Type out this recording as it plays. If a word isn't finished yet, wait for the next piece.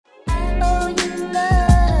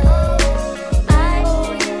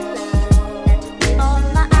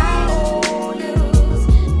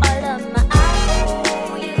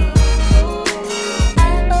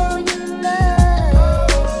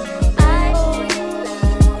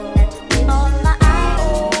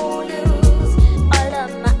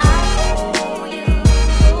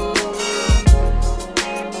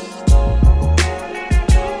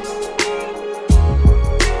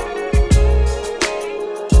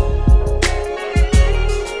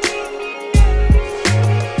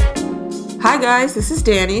guys, this is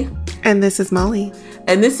Danny. And this is Molly.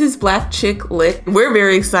 And this is Black Chick Lit. We're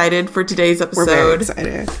very excited for today's episode. We're very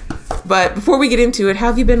excited. But before we get into it, how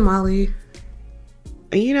have you been, Molly?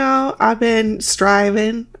 You know, I've been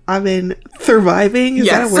striving. I've been surviving. Is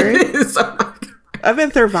that a word? It is. Oh my God. I've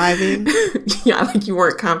been surviving. Yeah, like you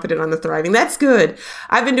weren't confident on the thriving. That's good.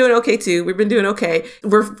 I've been doing okay too. We've been doing okay.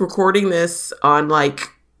 We're recording this on like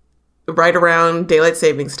right around daylight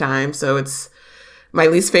savings time. So it's my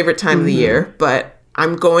least favorite time of the year. But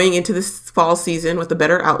I'm going into this fall season with a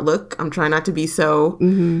better outlook. I'm trying not to be so,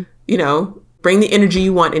 you know, bring the energy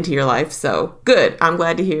you want into your life. So good. I'm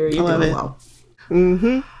glad to hear you're doing well.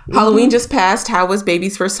 Halloween just passed. How was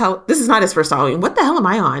baby's first Halloween? This is not his first Halloween. What the hell am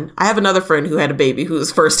I on? I have another friend who had a baby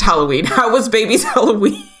whose first Halloween. How was baby's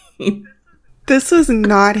Halloween? This was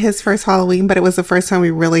not his first Halloween, but it was the first time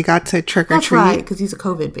we really got to trick or treat. That's right, because he's a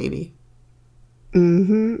COVID baby.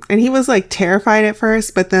 And he was like terrified at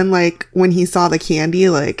first, but then like when he saw the candy,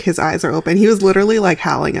 like his eyes are open. He was literally like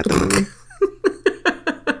howling at the moon.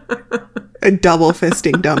 And double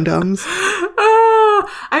fisting dum-dums.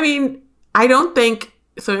 I mean, I don't think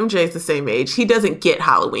so. MJ is the same age. He doesn't get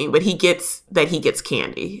Halloween, but he gets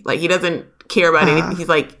candy. Like he doesn't care about anything. He's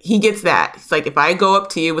like, he gets that. He's like, if I go up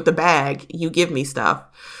to you with a bag, you give me stuff.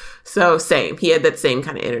 So same. He had that same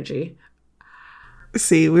kind of energy.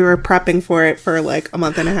 See, we were prepping for it for like a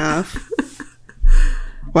month and a half.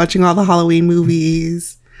 Watching all the Halloween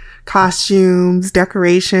movies, costumes,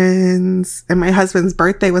 decorations. And my husband's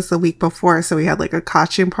birthday was the week before. So we had like a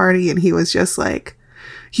costume party and he was just like,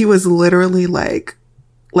 he was literally like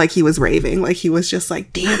he was raving. Like he was just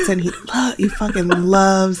like dancing. He fucking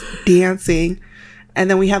loves dancing. And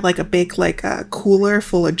then we had like a big like cooler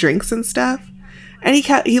full of drinks and stuff. And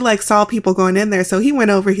he like saw people going in there. So he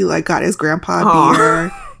went over, he like got his grandpa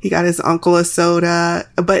beer. He got his uncle a soda.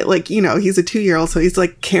 But like, you know, he's a 2-year-old. So he's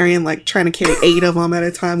like trying to carry 8 of them at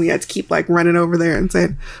a time. We had to keep like running over there and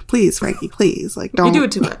saying, please, Frankie, please. Like, don't. You're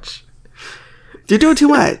doing too much. You're doing too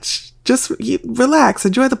much. Just relax,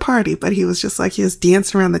 enjoy the party. But he was just like, he was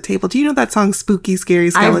dancing around the table. Do you know that song, Spooky,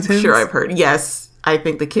 Scary Skeletons? I'm sure I've heard. Yes. I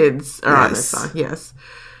think the kids are on this song. Yes.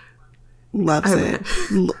 Loves it.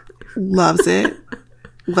 Loves it.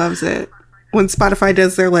 Loves it. When Spotify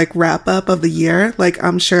does their like wrap up of the year, like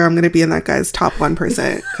I'm sure I'm going to be in that guy's top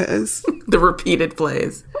 1% because the repeated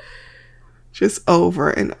plays. Just over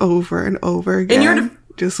and over and over again.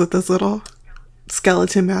 Just with this little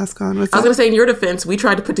skeleton mask on. I was going to say, in your defense, we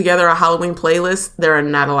tried to put together a Halloween playlist. There are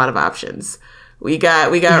not a lot of options. We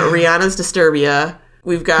got Rihanna's Disturbia.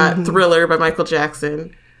 We've got Thriller by Michael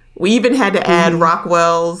Jackson. We even had to add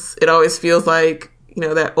Rockwell's It Always Feels Like, you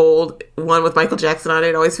know, that old one with Michael Jackson on it.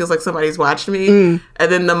 It always feels like somebody's watched me. And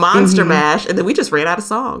then the Monster Mash. And then we just ran out of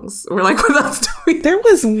songs. We're like, what else do we? There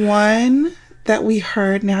was one that we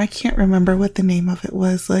heard. Now I can't remember what the name of it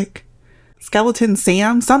was. Like Skeleton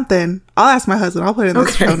Sam something. I'll ask my husband. I'll put it in the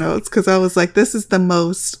show notes. Because I was like, this is the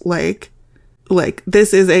most like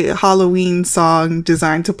this is a Halloween song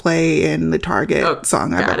designed to play in the Target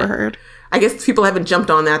song I've ever heard. I guess people haven't jumped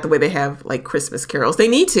on that the way they have like Christmas carols. They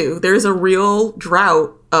need to. There's a real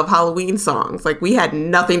drought of Halloween songs. Like we had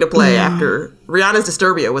nothing to play after Rihanna's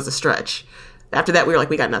Disturbia was a stretch. After that, we were like,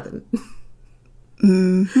 we got nothing.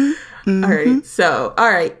 All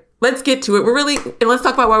right. Let's get to it. And let's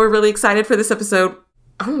talk about why we're really excited for this episode.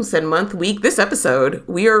 I almost said month, week. This episode,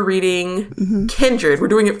 we are reading Kindred. We're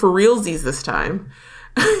doing it for realsies this time.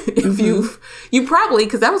 If you probably,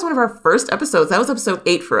 because that was one of our first episodes. That was episode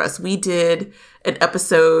 8 for us. We did an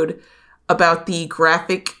episode about the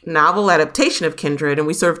graphic novel adaptation of Kindred, and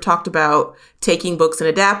we sort of talked about taking books and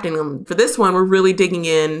adapting them. For this one, we're really digging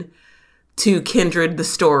in to Kindred, the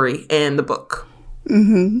story, and the book.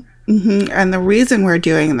 And the reason we're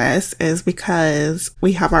doing this is because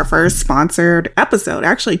we have our first sponsored episode,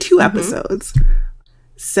 actually 2 episodes.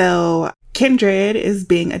 So Kindred is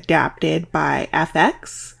being adapted by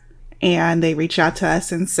FX, and they reached out to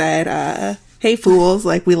us and said, hey fools,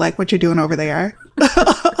 like we like what you're doing over there.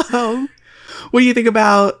 What do you think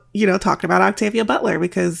about, you know, talking about Octavia Butler?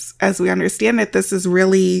 Because as we understand it, this is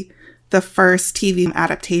really the first TV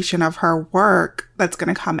adaptation of her work that's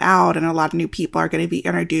going to come out, and a lot of new people are going to be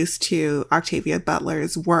introduced to Octavia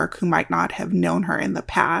Butler's work who might not have known her in the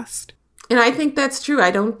past. And I think that's true.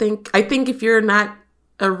 I think if you're not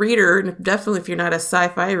a reader, and definitely if you're not a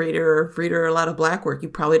sci-fi reader or reader a lot of Black work, you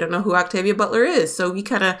probably don't know who Octavia Butler is. So we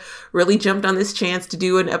kind of really jumped on this chance to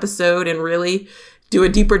do an episode and really do a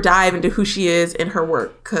deeper dive into who she is and her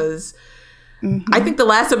work. Because I think the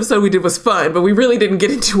last episode we did was fun, but we really didn't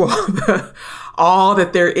get into all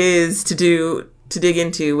that there is to do to dig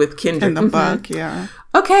into with Kindred. In the book, yeah.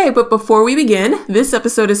 Okay, but before we begin, this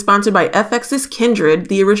episode is sponsored by FX's Kindred,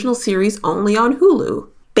 the original series only on Hulu.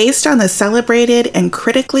 Based on the celebrated and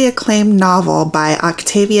critically acclaimed novel by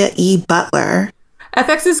Octavia E. Butler.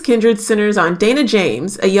 FX's Kindred centers on Dana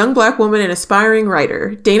James, a young Black woman and aspiring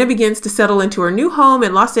writer. Dana begins to settle into her new home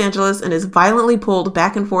in Los Angeles and is violently pulled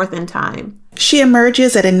back and forth in time. She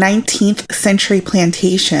emerges at a 19th century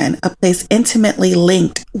plantation, a place intimately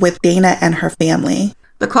linked with Dana and her family.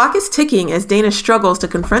 The clock is ticking as Dana struggles to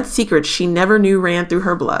confront secrets she never knew ran through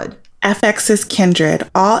her blood. FX's Kindred,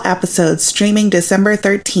 all episodes streaming December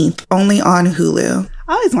 13th, only on Hulu.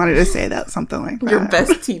 I always wanted to say that, something like that. Your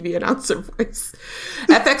best TV announcer voice.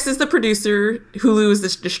 FX is the producer. Hulu is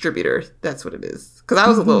the distributor. That's what it is. Because I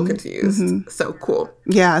was a little confused. So cool.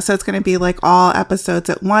 Yeah, so it's going to be like all episodes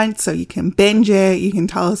at once, so you can binge it. You can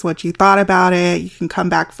tell us what you thought about it. You can come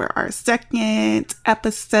back for our second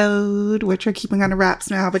episode, which we're keeping under wraps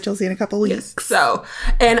now, but you'll see in a couple weeks. Yes. So,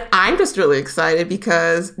 and I'm just really excited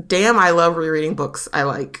because, damn, I love rereading books I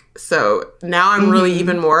like. So now I'm really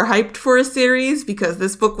even more hyped for a series because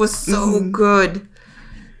this book was so good.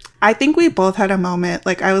 I think we both had a moment,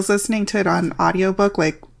 like I was listening to it on audiobook,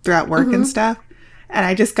 like throughout work and stuff. And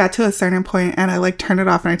I just got to a certain point and I like turned it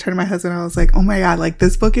off and I turned to my husband and I was like, oh my God, like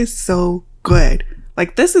this book is so good.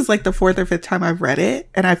 Like this is like the 4th or 5th time I've read it.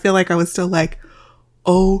 And I feel like I was still like,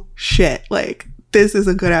 oh shit, like this is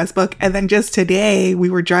a good ass book. And then just today we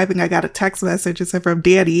were driving, I got a text message it said from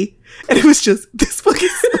Danny and it was just, this book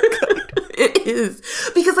is so good. It is.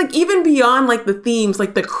 Because like even beyond like the themes,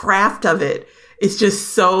 like the craft of it, it's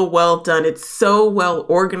just so well done. It's so well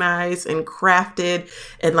organized and crafted,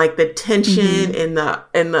 and like the tension and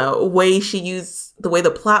the way the way the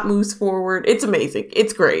plot moves forward. It's amazing.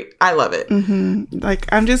 It's great. I love it. Like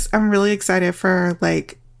I'm really excited for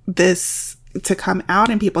like this to come out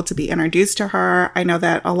and people to be introduced to her. I know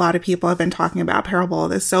that a lot of people have been talking about Parable of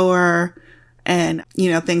the Sower and, you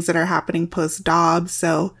know, things that are happening post Dobbs.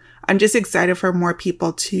 So I'm just excited for more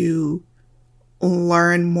people to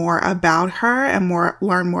learn more about her and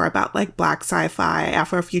learn more about like Black sci-fi,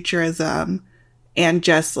 Afrofuturism, and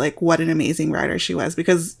just like what an amazing writer she was.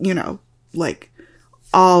 Because, you know, like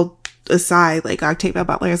all aside, like Octavia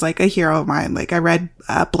Butler is like a hero of mine. Like I read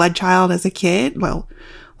Bloodchild as a kid, well,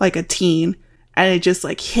 like a teen, and it just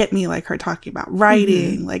like hit me, like her talking about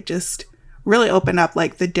writing, like just really opened up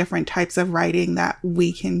like the different types of writing that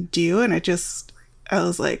we can do. And I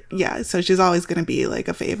was like, yeah, so she's always going to be like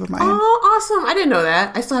a fave of mine. Oh, awesome. I didn't know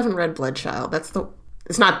that. I still haven't read Bloodchild. It's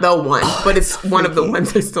not the one, but it's so one of the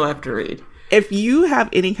ones I still have to read. If you have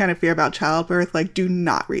any kind of fear about childbirth, like do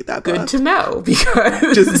not read that book. Good to know,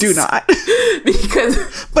 because just do not.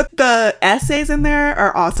 But the essays in there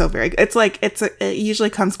are also very good. It's like it usually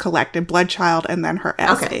comes collected, Bloodchild and then her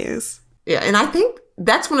essays. Okay. Yeah, and I think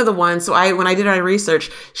that's one of the ones. So when I did my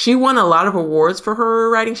research, she won a lot of awards for her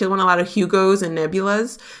writing. She won a lot of Hugos and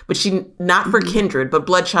Nebulas, but she not for Kindred, but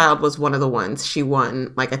Bloodchild was one of the ones she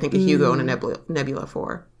won, like I think a Hugo and a Nebula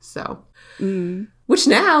for. So, which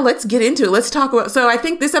now let's get into it. Let's talk about. So I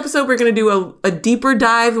think this episode we're going to do a deeper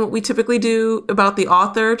dive than what we typically do about the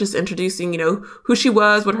author, just introducing, you know, who she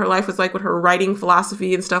was, what her life was like, what her writing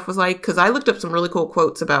philosophy and stuff was like. Because I looked up some really cool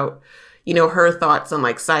quotes about, you know, her thoughts on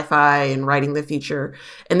like sci-fi and writing the future.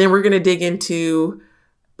 And then we're going to dig into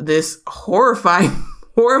this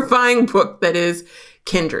horrifying book that is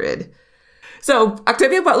Kindred. So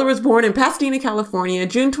Octavia Butler was born in Pasadena, California,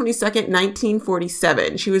 June 22nd,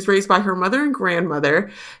 1947. She was raised by her mother and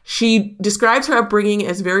grandmother. She describes her upbringing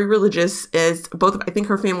as very religious, as both, I think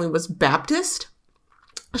her family was Baptist.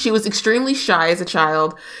 She was extremely shy as a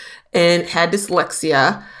child and had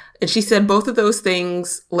dyslexia. And she said both of those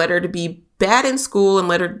things led her to be bad in school and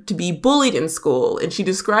led her to be bullied in school. And she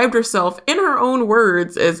described herself in her own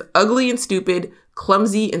words as ugly and stupid,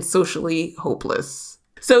 clumsy and socially hopeless.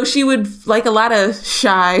 So she would, like a lot of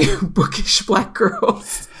shy, bookish Black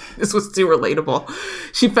girls, this was too relatable.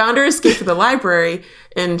 She found her escape to the library,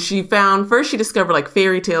 and she discovered like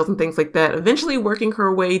fairy tales and things like that, eventually working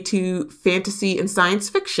her way to fantasy and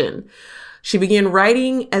science fiction. She began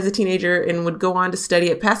writing as a teenager and would go on to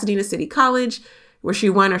study at Pasadena City College, where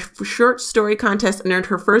she won a short story contest and earned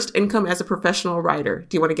her first income as a professional writer.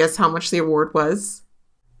 Do you want to guess how much the award was?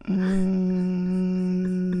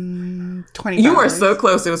 $20. You are so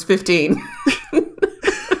close. It was 15.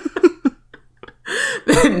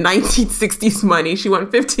 1960s money. She won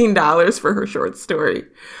 $15 for her short story.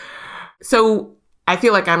 So I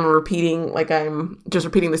feel like I'm just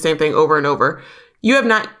repeating the same thing over and over. You have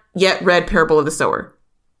not yet read Parable of the Sower.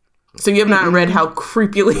 So you have not read how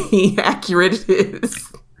creepily accurate it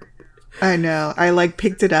is. I know. I like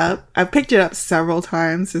picked it up. I've picked it up several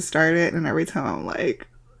times to start it, and every time I'm like,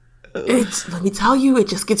 let me tell you, it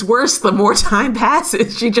just gets worse the more time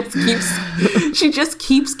passes. She just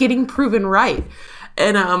keeps getting proven right.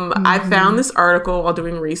 And I found this article while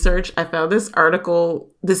doing research. I found this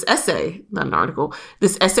essay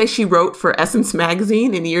she wrote for Essence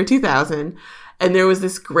magazine in the year 2000. And there was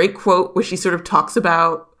this great quote where she sort of talks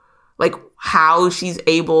about like how she's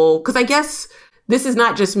able, because I guess this is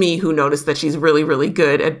not just me who noticed that she's really, really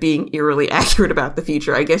good at being eerily accurate about the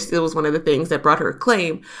future. I guess it was one of the things that brought her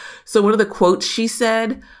acclaim. So one of the quotes she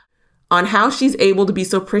said on how she's able to be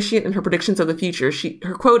so prescient in her predictions of the future,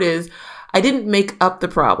 her quote is, "I didn't make up the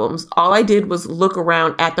problems. All I did was look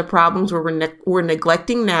around at the problems we're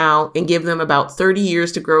neglecting now and give them about 30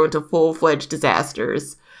 years to grow into full-fledged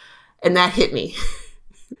disasters." And that hit me.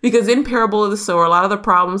 Because in Parable of the Sower, a lot of the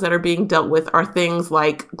problems that are being dealt with are things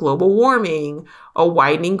like global warming, a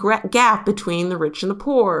widening gap between the rich and the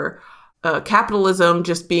poor, capitalism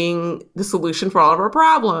just being the solution for all of our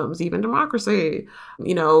problems, even democracy,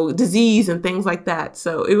 disease and things like that.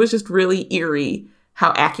 So it was just really eerie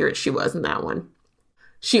how accurate she was in that one.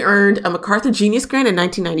 She earned a MacArthur Genius Grant in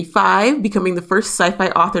 1995, becoming the first sci-fi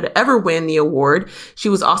author to ever win the award. She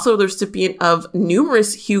was also the recipient of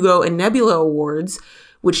numerous Hugo and Nebula Awards,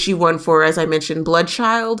 which she won for, as I mentioned,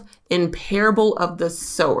 Bloodchild and Parable of the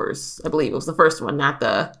Sowers. I believe it was the first one, not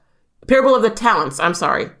the Parable of the Talents. I'm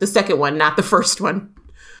sorry, the second one, not the first one.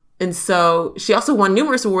 And so she also won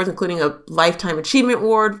numerous awards, including a Lifetime Achievement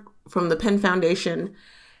Award from the Penn Foundation.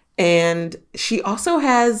 And she also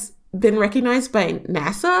has been recognized by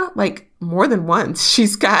NASA like more than once. She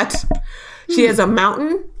has a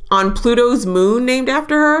mountain on Pluto's moon named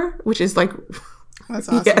after her, which is like, that's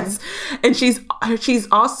awesome. Yes. And she's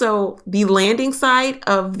also the landing site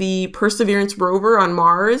of the Perseverance rover on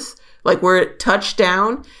Mars, like where it touched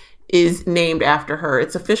down, is named after her.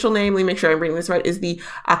 Its official name, let me make sure I'm reading this right, is the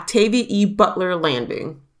Octavia E. Butler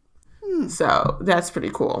Landing. So that's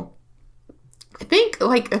pretty cool. I think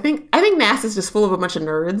NASA's just full of a bunch of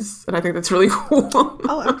nerds, and I think that's really cool.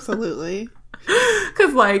 Oh, absolutely.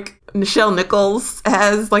 Because like Nichelle Nichols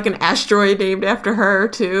has like an asteroid named after her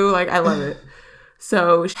too. Like I love it.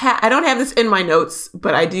 So I don't have this in my notes,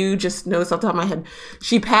 but I do just know this off the top of my head.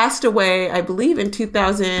 She passed away, I believe, in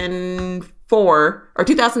 2004 or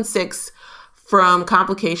 2006 from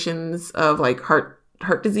complications of like heart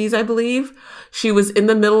disease, I believe. She was in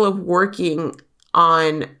the middle of working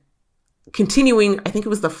on continuing, I think it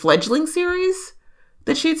was the Fledgling series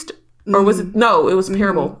that or was it? No, it was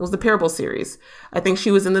Parable. It was the Parable series. I think she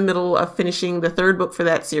was in the middle of finishing the third book for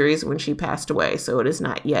that series when she passed away. So it has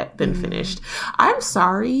not yet been finished. I'm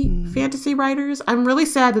sorry, fantasy writers. I'm really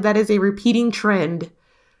sad that is a repeating trend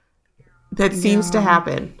that seems to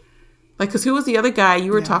happen. Like, because who was the other guy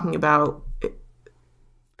you were talking about?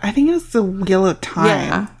 I think it was the Wheel of Time.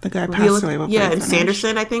 Yeah. The guy passed away. And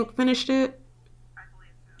Sanderson, I think, finished it.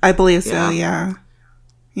 I believe so, yeah.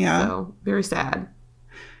 So, very sad.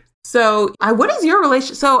 So, what is your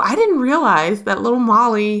relation? So, I didn't realize that little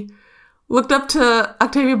Molly looked up to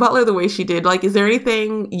Octavia Butler the way she did. Like, is there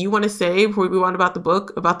anything you want to say before we move on about the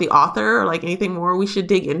book, about the author, or like anything more we should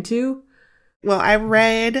dig into? Well, I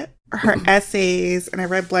read her essays and I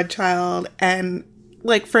read Bloodchild. And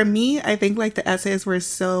like, for me, I think like the essays were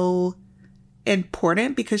so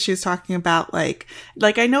important because she was talking about like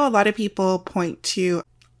I know a lot of people point to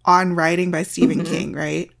On Writing by Stephen King,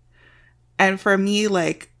 right? And for me,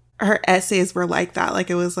 like, her essays were like that.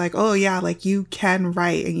 Like, it was like, oh yeah, like you can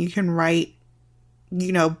write and you can write,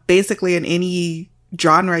 basically in any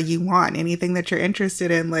genre you want, anything that you're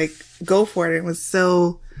interested in, like go for it. It was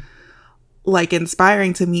so like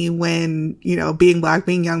inspiring to me when, being Black,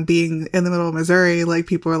 being young, being in the middle of Missouri, like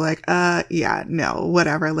people were like, yeah, no,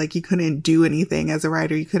 whatever. Like you couldn't do anything as a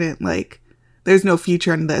writer. You couldn't there's no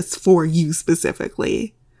future in this for you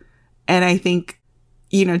specifically. And I think,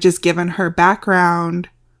 just given her background,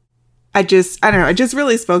 I don't know, it just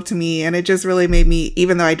really spoke to me, and it just really made me,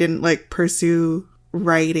 even though I didn't pursue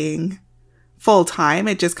writing full time,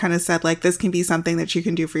 it just kind of said this can be something that you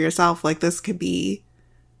can do for yourself. Like this could be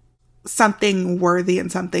something worthy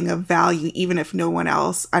and something of value, even if no one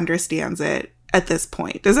else understands it at this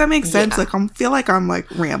point. Does that make sense? Yeah. I feel like I'm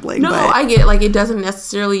rambling. No, but I get it. It doesn't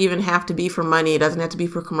necessarily even have to be for money. It doesn't have to be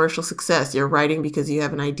for commercial success. You're writing because you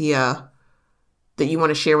have an idea that you want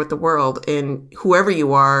to share with the world, and whoever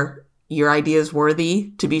you are, your idea is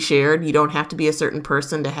worthy to be shared. You don't have to be a certain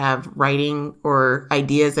person to have writing or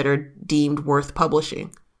ideas that are deemed worth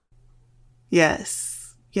publishing.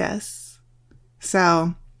 Yes.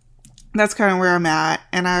 So that's kind of where I'm at.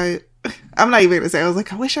 And I'm not even going to say, I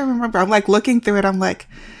was I wish I remember. I'm looking through it. I'm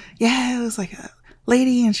Yeah, it was like a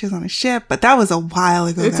lady and she was on a ship, but that was a while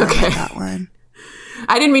ago. It's that okay. I read that one.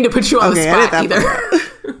 I didn't mean to put you on the spot either.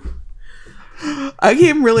 I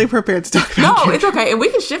came really prepared to talk about No, Kindred. it's okay. And we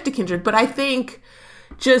can shift to Kindred, but I think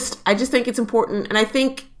I just think it's important. And I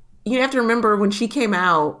think you have to remember when she came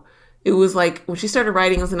out, it was like when she started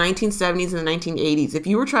writing, it was the 1970s and the 1980s. If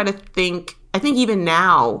you were trying to think, I think even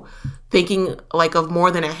now, thinking like of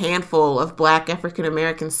more than a handful of Black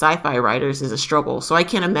African-American sci-fi writers is a struggle. So I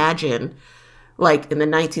can't imagine like in the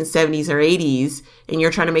 1970s or 80s and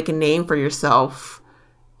you're trying to make a name for yourself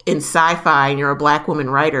in sci-fi and you're a Black woman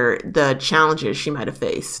writer, the challenges she might have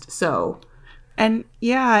faced. So, and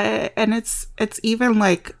yeah, and it's even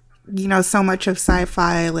like, you know, so much of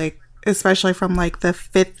sci-fi, like especially from like the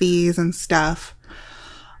 50s and stuff,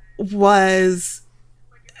 was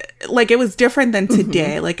like, it was different than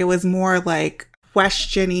today. Like it was more like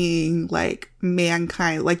questioning like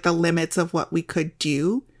mankind, like the limits of what we could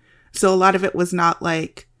do. So a lot of it was not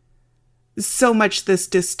like so much this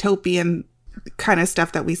dystopian kind of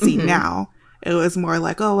stuff that we see now. It was more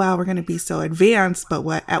like, oh wow, we're going to be so advanced,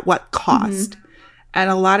 but at what cost? And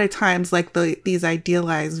a lot of times like these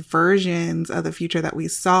idealized versions of the future that we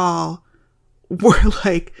saw were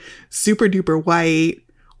like super duper white,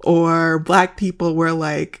 or Black people were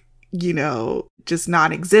like, you know, just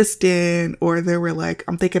non-existent, or there were like,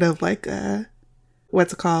 I'm thinking of like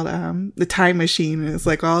what's it called, The Time Machine, and it's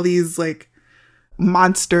like all these like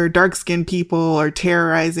monster dark-skinned people are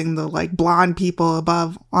terrorizing the like blonde people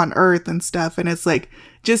above on Earth and stuff. And it's like,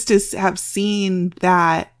 just to have seen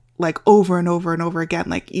that like over and over and over again,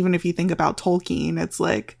 like even if you think about Tolkien, it's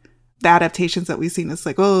like the adaptations that we've seen, it's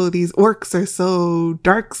like, oh, these orcs are so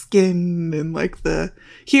dark-skinned and like the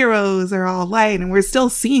heroes are all light, and we're still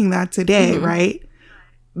seeing that today, right?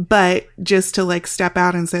 But just to like step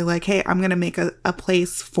out and say like, hey, I'm gonna make a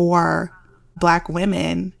place for Black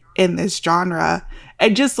women in this genre,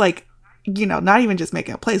 and just like, you know, not even just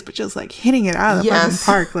making a place, but just like hitting it out of the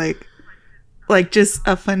fucking park, like just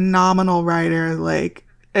a phenomenal writer, like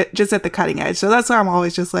just at the cutting edge. So that's why I'm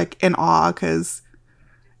always just like in awe, because,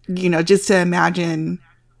 you know, just to imagine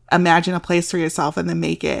a place for yourself and then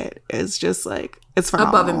make it is just like, it's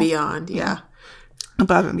phenomenal. Above and beyond. Yeah.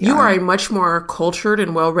 Above and beyond. You are a much more cultured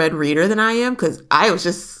and well-read reader than I am, because I was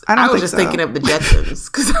just thinking of the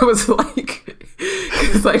Jetsons, because I was like,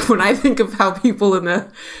 because like when I think of how people in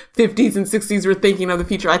the 50s and 60s were thinking of the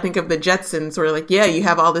future, I think of the Jetsons, where like, yeah, you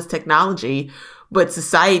have all this technology, but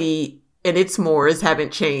society and its mores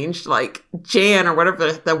haven't changed. Like Jan, or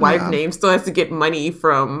whatever the wife name, still has to get money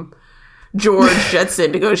from George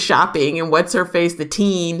Jetson to go shopping, and what's her face, the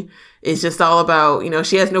teen, is just all about, you know,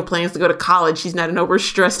 she has no plans to go to college. She's not an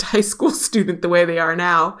overstressed high school student the way they are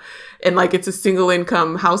now. And like, it's a single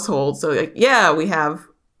income household. So like, yeah, we have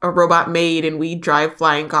a robot maid and we drive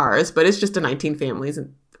flying cars, but it's just a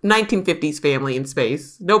 1950s family in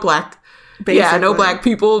space. No Black, no Black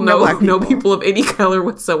people, no people of any color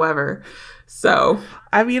whatsoever. So,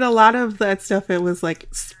 I mean, a lot of that stuff, it was like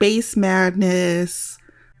space madness,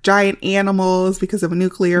 giant animals because of a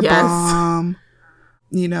nuclear bomb.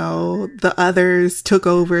 You know, the others took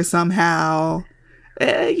over somehow.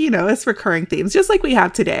 You know, it's recurring themes, just like we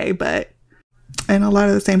have today, and a lot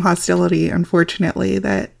of the same hostility, unfortunately,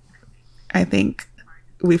 that I think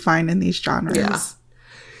we find in these genres. Yeah.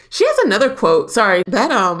 She has another quote. Sorry,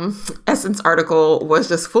 that Essence article was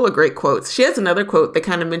just full of great quotes. She has another quote that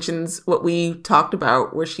kind of mentions what we talked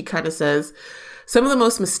about, where she kind of says, "Some of the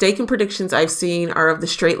most mistaken predictions I've seen are of the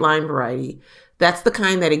straight line variety. That's the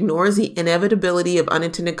kind that ignores the inevitability of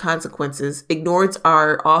unintended consequences, ignores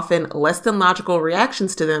our often less than logical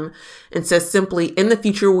reactions to them, and says simply, in the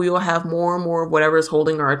future, we will have more and more of whatever is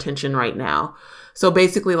holding our attention right now." So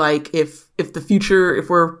basically, like, if the future, if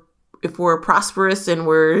we're prosperous and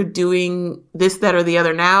we're doing this, that, or the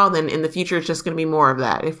other now, then in the future, it's just going to be more of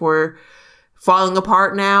that. If we're falling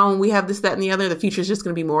apart now and we have this, that, and the other, the future is just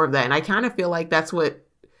going to be more of that. And I kind of feel like that's what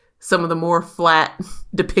some of the more flat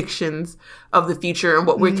depictions of the future and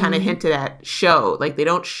what we're kind of hinted at show. Like, they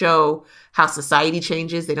don't show how society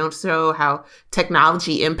changes. They don't show how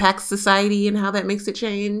technology impacts society and how that makes it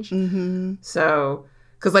change. So,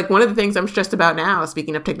 because like one of the things I'm stressed about now,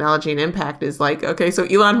 speaking of technology and impact, is like, okay, so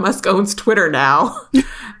Elon Musk owns Twitter now.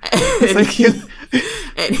 It's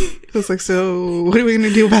like, so what are we going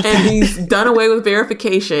to do about that? And he's done away with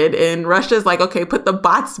verification, and Russia's like, okay, put the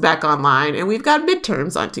bots back online, and we've got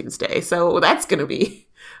midterms on Tuesday. So that's going to be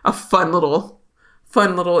a fun little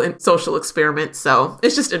social experiment. So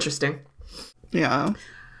it's just interesting. Yeah.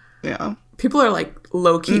 People are like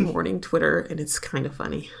low-key mourning Twitter, and it's kind of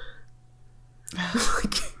funny.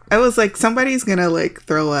 I was like, somebody's going to like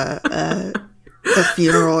throw a a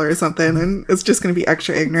funeral or something, and it's just going to be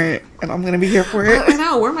extra ignorant, and I'm going to be here for it. I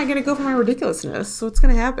know. Where am I going to go for my ridiculousness? What's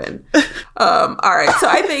going to happen? All right.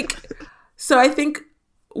 So I think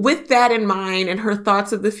with that in mind and her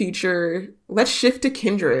thoughts of the future, let's shift to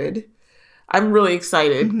Kindred. I'm really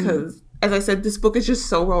excited because, as I said, this book is just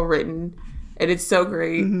so well written. And it's so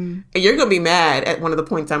great. And you're going to be mad at one of the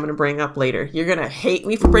points I'm going to bring up later. You're going to hate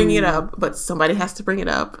me for bringing it up, but somebody has to bring it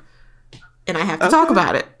up. And I have to talk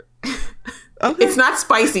about it. Okay. It's not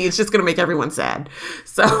spicy. It's just going to make everyone sad.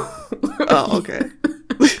 So. Oh, okay.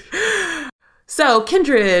 So,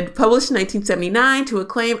 Kindred, published in 1979 to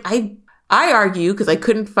acclaim. I argue, because I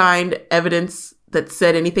couldn't find evidence that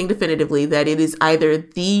said anything definitively, that it is either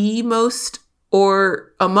the most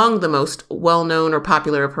or among the most well-known or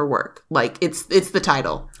popular of her work. Like, it's the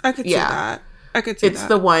title. I could see that. I could see that. It's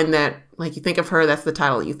the one that, like, you think of her, that's the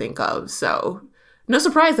title you think of. So, no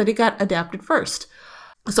surprise that it got adapted first.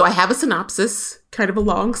 So, I have a synopsis, kind of a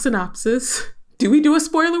long synopsis. Do we do a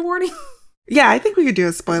spoiler warning? Yeah, I think we could do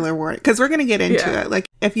a spoiler warning, because we're going to get into it. Like,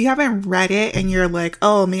 if you haven't read it and you're like,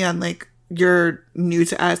 oh, man, like, you're new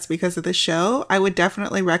to us because of the show, I would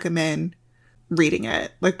definitely recommend reading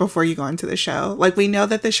it, like, before you go into the show. Like, we know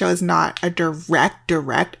that the show is not a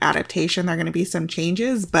direct adaptation. There are going to be some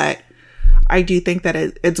changes, but I do think that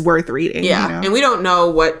it's worth reading. Yeah, you know? And we don't know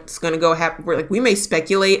what's going to go happen. Like, we may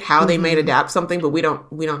speculate how they might adapt something, but we don't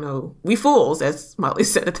know. We fools, as Molly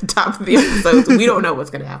said at the top of the episode. We don't know what's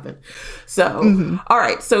going to happen. So, all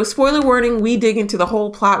right. So, spoiler warning, we dig into the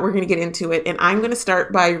whole plot. We're going to get into it. And I'm going to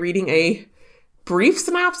start by reading a brief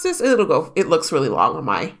synopsis. It looks really long on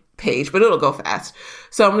my page, but it'll go fast.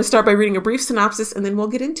 So I'm going to start by reading a brief synopsis and then we'll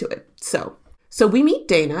get into it. So we meet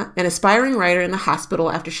Dana, an aspiring writer in the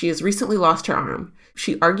hospital after she has recently lost her arm.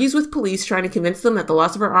 She argues with police, trying to convince them that the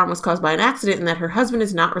loss of her arm was caused by an accident and that her husband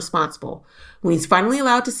is not responsible. When he's finally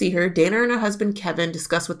allowed to see her, Dana and her husband Kevin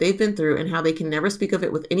discuss what they've been through and how they can never speak of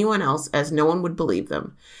it with anyone else, as no one would believe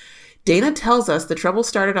them. Dana tells us the trouble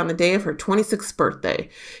started on the day of her 26th birthday.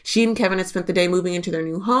 She and Kevin had spent the day moving into their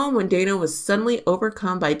new home when Dana was suddenly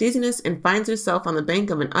overcome by dizziness and finds herself on the bank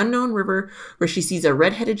of an unknown river where she sees a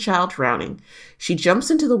red-headed child drowning. She jumps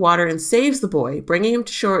into the water and saves the boy, bringing him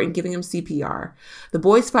to shore and giving him CPR. The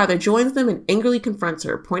boy's father joins them and angrily confronts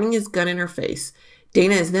her, pointing his gun in her face.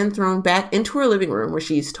 Dana is then thrown back into her living room where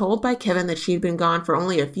she is told by Kevin that she had been gone for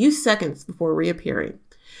only a few seconds before reappearing.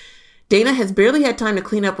 Dana has barely had time to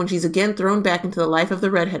clean up when she's again thrown back into the life of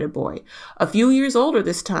the redheaded boy. A few years older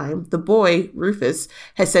this time, the boy, Rufus,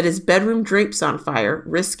 has set his bedroom drapes on fire,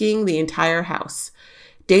 risking the entire house.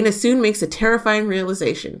 Dana soon makes a terrifying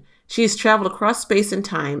realization. She has traveled across space and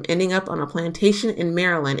time, ending up on a plantation in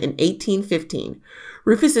Maryland in 1815.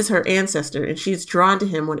 Rufus is her ancestor, and she is drawn to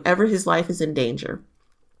him whenever his life is in danger.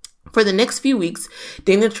 For the next few weeks,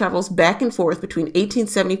 Dana travels back and forth between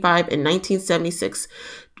 1875 and 1976,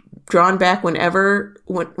 drawn back whenever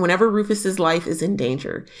Rufus's life is in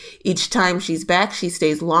danger. Each time she's back, she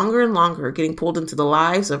stays longer and longer, getting pulled into the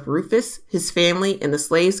lives of Rufus, his family, and the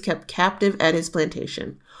slaves kept captive at his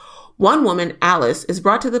plantation. One woman, Alice, is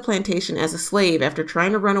brought to the plantation as a slave after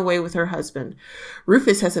trying to run away with her husband.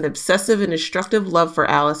 Rufus has an obsessive and destructive love for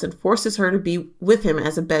Alice and forces her to be with him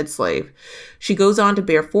as a bed slave. She goes on to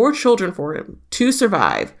bear 4 children for him, 2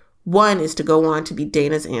 survive. 1 is to go on to be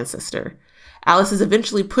Dana's ancestor. Alice is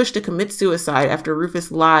eventually pushed to commit suicide after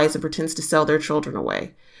Rufus lies and pretends to sell their children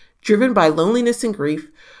away. Driven by loneliness and grief,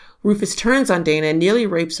 Rufus turns on Dana and nearly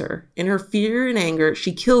rapes her. In her fear and anger,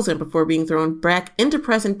 she kills him before being thrown back into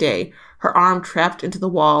present day, her arm trapped into the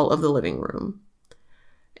wall of the living room.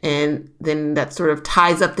 And then that sort of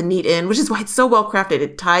ties up the neat end, which is why it's so well crafted.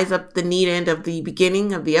 It ties up the neat end of the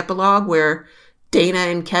beginning of the epilogue where Dana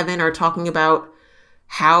and Kevin are talking about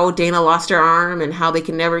how Dana lost her arm and how they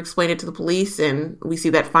can never explain it to the police. And we see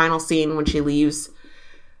that final scene when she leaves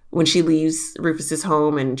Rufus's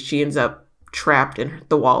home and she ends up trapped in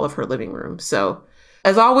the wall of her living room. So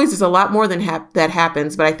as always, there's a lot more than that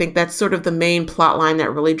happens, but I think that's sort of the main plot line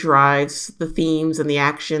that really drives the themes and the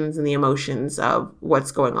actions and the emotions of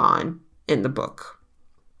what's going on in the book.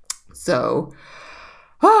 So,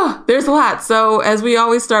 there's a lot. So as we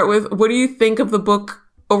always start with, what do you think of the book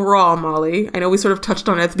overall, Molly? I know we sort of touched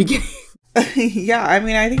on it at the beginning. Yeah, I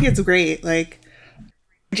mean, I think it's great. Like,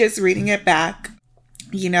 just reading it back,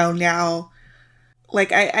 now,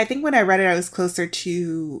 like, I think when I read it, I was closer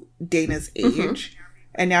to Dana's age. Mm-hmm.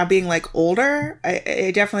 And now being, like, older,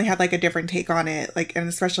 I definitely had, like, a different take on it. Like, and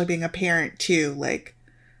especially being a parent, too. Like,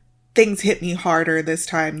 things hit me harder this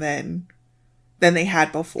time than they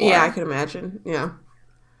had before. Yeah, I can imagine. Yeah.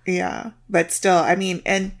 Yeah. But still, I mean,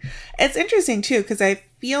 and it's interesting, too, because I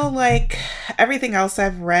feel like everything else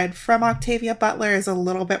I've read from Octavia Butler is a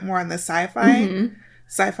little bit more on the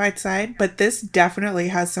sci-fi side, but this definitely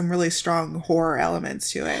has some really strong horror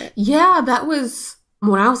elements to it. Yeah, that was,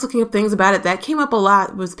 when I was looking up things about it, that came up a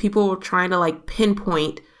lot, was people trying to like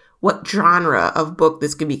pinpoint what genre of book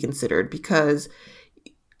this could be considered, because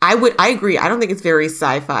I agree. I don't think it's very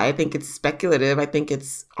sci-fi. I think it's speculative. I think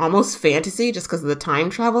it's almost fantasy just because of the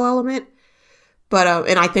time travel element. But,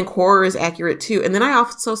 and I think horror is accurate too. And then I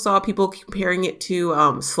also saw people comparing it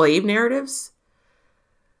to slave narratives.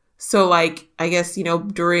 So like, I guess, you know,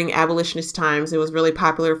 during abolitionist times, it was really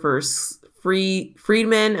popular for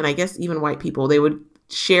freedmen and I guess even white people. They would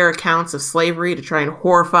share accounts of slavery to try and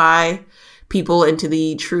horrify people into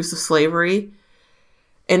the truths of slavery.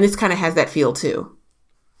 And this kind of has that feel too.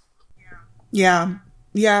 Yeah,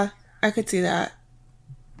 I could see that.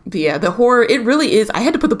 But yeah, the horror, it really is. I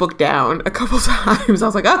had to put the book down a couple times. I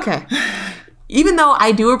was like, okay. Even though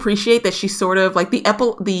I do appreciate that she's sort of like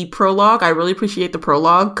the prologue, I really appreciate the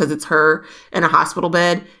prologue because it's her in a hospital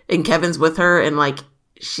bed and Kevin's with her and like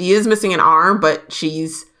she is missing an arm, but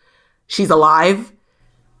she's alive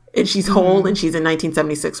and she's whole and she's in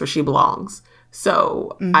 1976 where she belongs.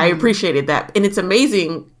 So I appreciated that. And it's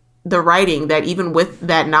amazing, the writing, that even with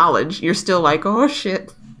that knowledge, you're still like, oh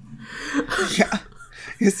shit. Yeah.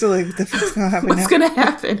 You're still like, what the fuck's gonna happen? What's gonna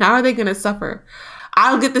happen? How are they gonna suffer?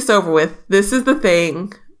 I'll get this over with. This is the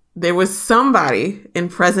thing. There was somebody in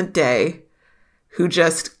present day who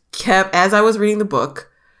just kept, as I was reading the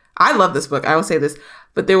book, I love this book, I will say this,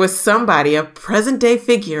 but there was somebody, a present day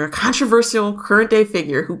figure, a controversial current day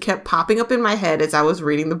figure who kept popping up in my head as I was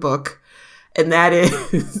reading the book. And that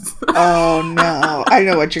is... Oh, no. I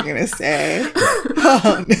know what you're going to say.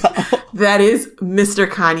 Oh, no. That is Mr.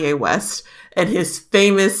 Kanye West and his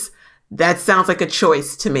famous, that sounds like a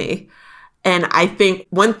choice to me. And I think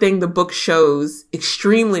one thing the book shows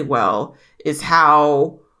extremely well is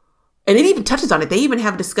how, and it even touches on it, they even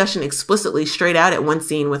have a discussion explicitly straight out at one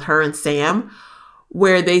scene with her and Sam,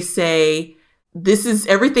 where they say, this is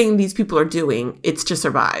everything these people are doing, it's to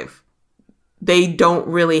survive. They don't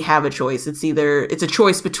really have a choice. It's a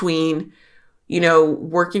choice between, you know,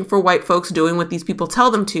 working for white folks, doing what these people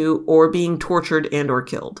tell them to, or being tortured and or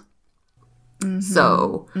killed.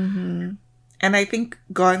 So. And I think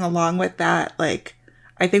going along with that, like,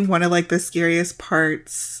 I think one of like the scariest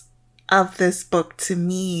parts of this book to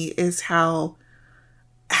me is how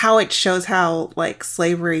it shows how like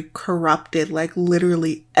slavery corrupted like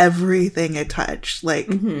literally everything it touched. Like,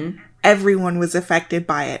 everyone was affected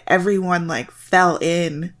by it. Everyone like fell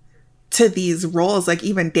in to these roles. Like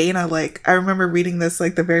even Dana, like I remember reading this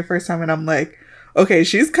like the very first time and I'm like, okay,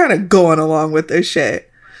 she's kind of going along with this shit.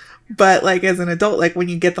 But like as an adult, like when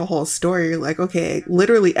you get the whole story, you're like, okay,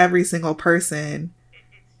 literally every single person,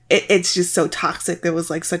 it's just so toxic. It was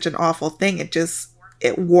like such an awful thing.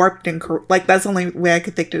 It warped and like that's the only way I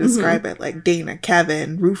could think to describe it. Like Dana,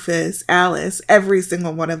 Kevin, Rufus, Alice, every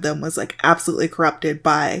single one of them was like absolutely corrupted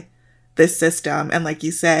by this system. And like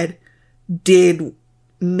you said,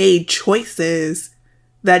 made choices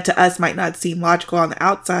that to us might not seem logical on the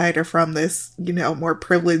outside or from this, you know, more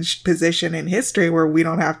privileged position in history where we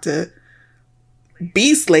don't have to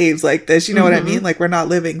be slaves like this. You know what I mean? Like we're not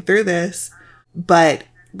living through this. But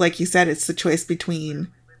like you said, it's the choice between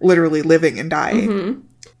literally living and dying.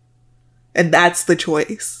 And that's the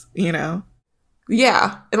choice, you know?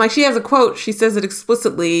 Yeah. And like she has a quote, she says it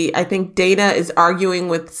explicitly. I think Dana is arguing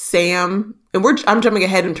with Sam, and I'm jumping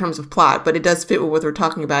ahead in terms of plot, but it does fit with what we're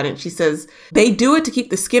talking about. And she says, they do it to keep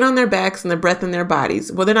the skin on their backs and the breath in their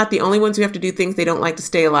bodies. Well, they're not the only ones who have to do things they don't like to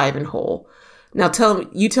stay alive and whole. Now tell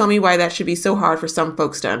me why that should be so hard for some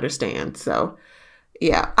folks to understand. So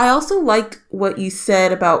yeah. I also liked what you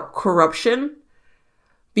said about corruption,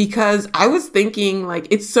 because I was thinking, like,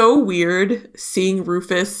 it's so weird seeing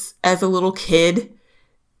Rufus as a little kid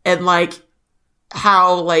and, like,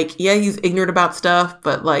 how, like, yeah, he's ignorant about stuff,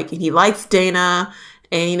 but, like, he likes Dana.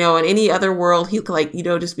 And, you know, in any other world, he could, like, you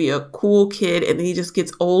know, just be a cool kid. And then he just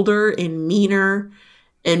gets older and meaner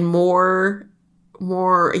and more,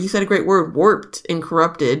 you said a great word, warped and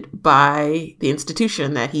corrupted by the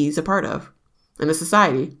institution that he's a part of and the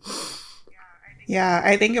society. Yeah,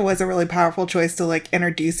 I think it was a really powerful choice to like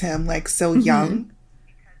introduce him like so young,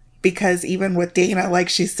 because even with Dana, like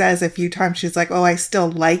she says a few times, she's like, oh, I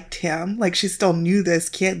still liked him. Like she still knew this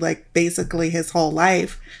kid like basically his whole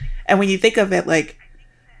life. And when you think of it, like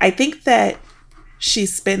I think that she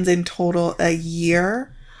spends in total a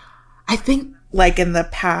year. I think like in the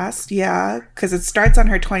past. Yeah. Because it starts on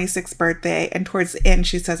her 26th birthday and towards the end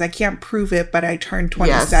she says, I can't prove it, but I turned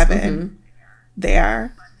 27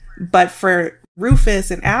 there. But for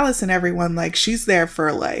Rufus and Alice and everyone, like, she's there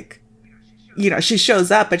for, like, you know, she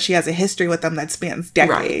shows up, but she has a history with them that spans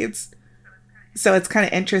decades. Right. So it's kind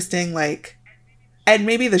of interesting, like, and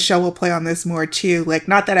maybe the show will play on this more too. Like,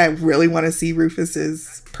 not that I really want to see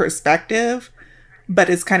Rufus's perspective, but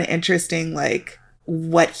it's kind of interesting, like,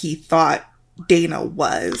 what he thought Dana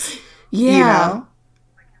was. Yeah. You know?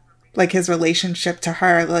 Like, his relationship to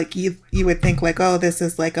her. Like, you would think, like, oh, this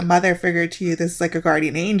is like a mother figure to you. This is like a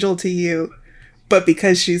guardian angel to you. But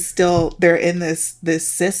because she's still, they're in this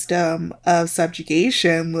system of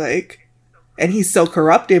subjugation, like, and he's so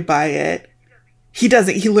corrupted by it, he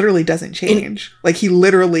literally doesn't change. Like, he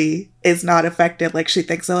literally is not affected. Like, she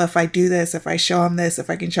thinks, oh, if I do this, if I show him this, if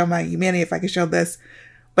I can show my humanity, if I can show this.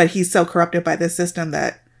 But he's so corrupted by this system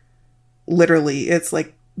that literally it's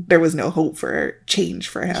like there was no hope for change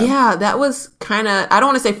for him. Yeah, that was kind of, I don't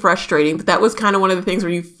want to say frustrating, but that was kind of one of the things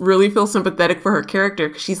where you really feel sympathetic for her character.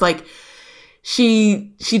 Because she's like,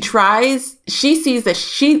 she tries, she sees that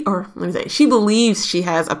she believes she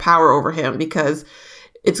has a power over him because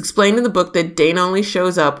it's explained in the book that Dana only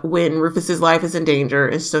shows up when Rufus's life is in danger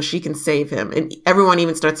and so she can save him. And everyone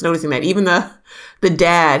even starts noticing that. Even the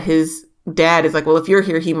dad, his dad is like, well, if you're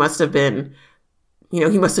here, he must have been, you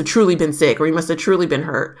know, he must have truly been sick or he must have truly been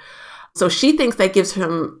hurt. So she thinks that gives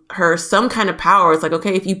her some kind of power. It's like,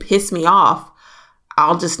 okay, if you piss me off,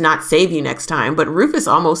 I'll just not save you next time. But Rufus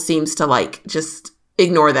almost seems to like just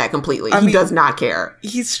ignore that completely. He does not care.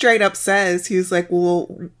 He straight up says, he was like,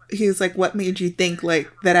 what made you think like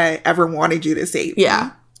that I ever wanted you to save me?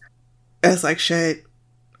 Yeah. It's like, shit.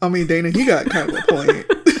 I mean, Dana, he got kind of a point.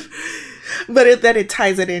 But then it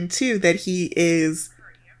ties it in too that he is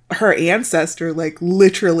her ancestor. Like,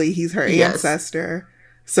 literally, he's her ancestor.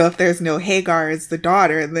 So if there's no Hagar as the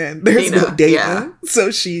daughter, then there's Dana, no Dana. Yeah. So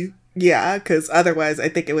because otherwise I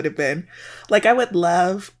think it would have been like, I would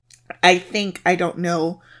love, I don't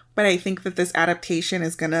know, but I think that this adaptation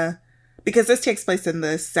is gonna, because this takes place in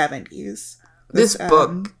the 70s. This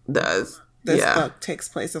book does. This book takes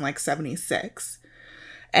place in like 76.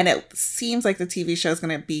 And it seems like the TV show is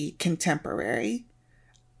going to be contemporary.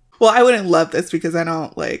 Well, I wouldn't love this because I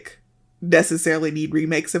don't like necessarily need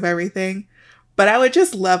remakes of everything. But I would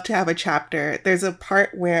just love to have a chapter. There's a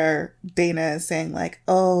part where Dana is saying like,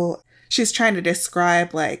 oh, she's trying to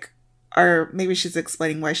describe like, or maybe she's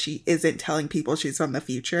explaining why she isn't telling people she's from the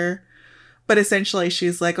future. But essentially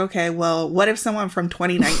she's like, okay, well, what if someone from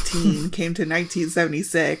 2019 came to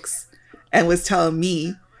 1976 and was telling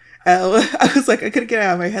me, I was like, I couldn't get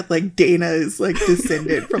out of my head, like, Dana is, like,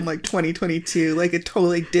 descended from, like, 2022, like, a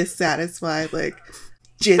totally dissatisfied, like,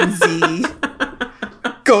 Gen Z,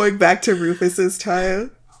 going back to Rufus's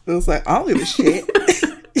time. I was like, I don't give a shit.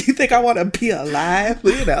 You think I want to be alive?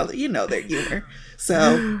 You know their humor.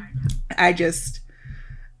 So, I'm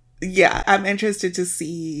interested to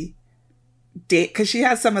see, because she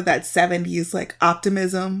has some of that 70s, like,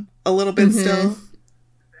 optimism a little bit still.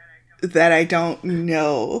 That I don't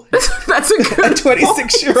know. That's a good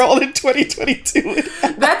 26-year-old in 2022.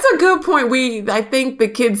 That's a good point. I think the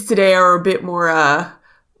kids today are a bit more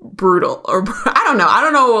brutal, or I don't know. I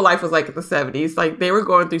don't know what life was like in the 70s. Like, they were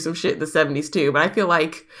going through some shit in the 70s too. But I feel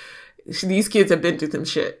like these kids have been through some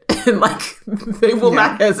shit, and like they will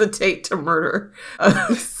not hesitate to murder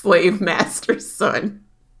a slave master's son.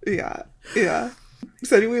 Yeah.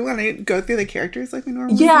 So do we want to go through the characters like we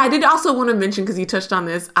normally do? Yeah, I did also want to mention, because you touched on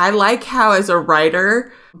this, I like how as a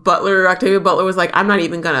writer, Octavia Butler was like, I'm not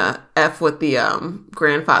even going to F with the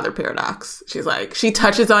grandfather paradox. She's like, she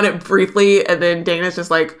touches on it briefly, and then Dana's just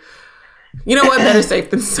like, you know what, better safe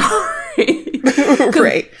than sorry.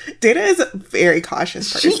 Right. Dana is a very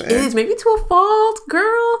cautious person. She is, maybe to a fault,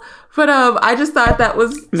 girl. But I just thought that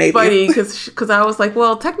was funny because I was like,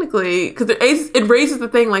 well, technically, because it raises the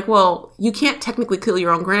thing like, well, you can't technically kill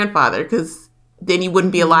your own grandfather because then you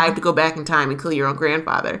wouldn't be alive to go back in time and kill your own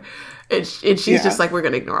grandfather. And she's just like, we're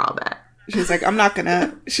going to ignore all that. She's like, I'm not going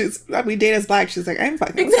to. Dana's black. She's like, I'm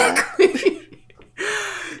fucking exactly.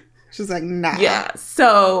 She's like, nah. Yeah.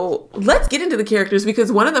 So let's get into the characters, because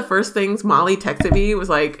one of the first things Molly texted me was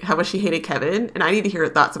like how much she hated Kevin, and I need to hear her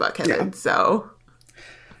thoughts about Kevin. Yeah. So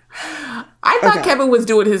I thought Kevin was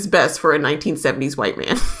doing his best for a 1970s white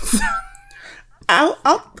man.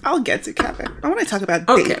 I'll get to Kevin. I want to talk about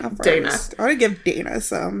Dana first. Dana. I want to give Dana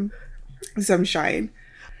some shine,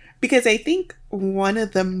 because I think one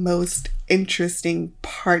of the most interesting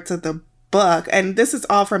parts of the book, and this is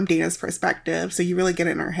all from Dana's perspective, so you really get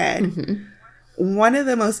in her head. Mm-hmm. One of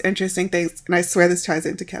the most interesting things, and I swear this ties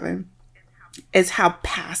into Kevin, is how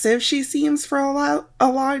passive she seems for a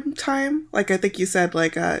long time. Like, I think you said,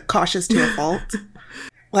 like, cautious to a fault.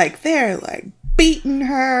 like, they're like beating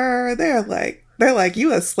her. They're like,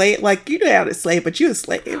 you a slave? Like, you know how to slave, but you a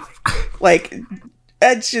slave. Like,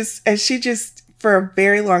 it's just, and she just, for a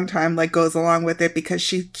very long time, like, goes along with it because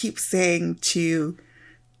she keeps saying to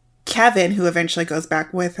Kevin, who eventually goes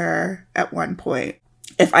back with her at one point,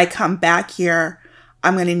 if I come back here,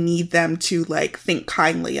 I'm going to need them to, like, think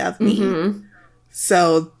kindly of me. Mm-hmm.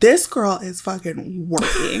 So this girl is fucking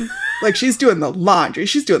working. Like, she's doing the laundry.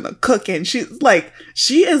 She's doing the cooking. She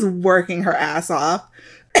is working her ass off.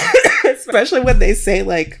 Especially when they say,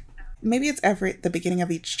 like, maybe it's the beginning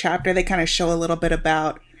of each chapter, they kind of show a little bit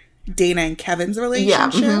about Dana and Kevin's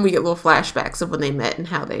relationship. Yeah, we get little flashbacks of when they met and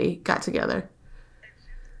how they got together.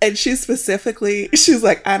 And she's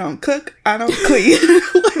like, I don't cook, I don't clean.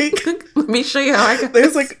 Like, let me show you how I got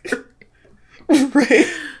there's this. Like, right.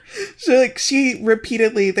 She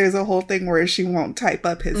repeatedly, there's a whole thing where she won't type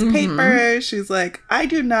up his paper. She's like, I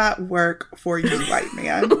do not work for you, white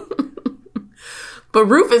man. But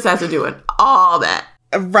Rufus has to do all that.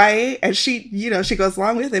 Right? And she, she goes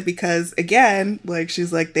along with it because, again, like,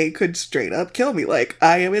 she's like, they could straight up kill me. Like,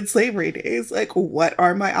 I am in slavery days. Like, what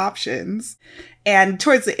are my options? And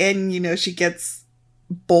towards the end, she gets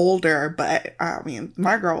bolder. But, I mean,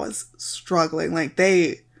 my girl was struggling. Like,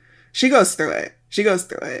 she goes through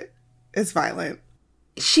it. It's violent.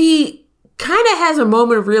 She kind of has a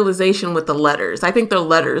moment of realization with the letters. I think the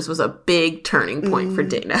letters was a big turning point for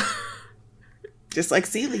Dana. Just like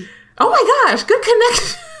Celie. Oh my gosh, good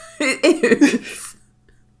connection. It is.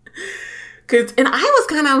 And I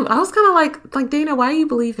was kind of like, Dana, why do you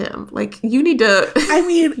believe him? Like, you need to. I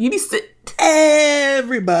mean, you need to.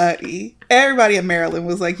 Everybody in Maryland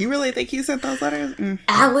was like, you really think he sent those letters?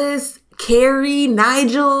 Alice, Carrie,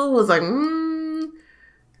 Nigel was like,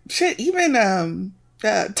 Shit, even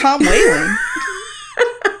Tom Whalen.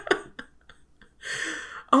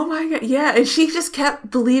 Oh my God, yeah. And she just kept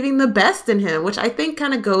believing the best in him, which I think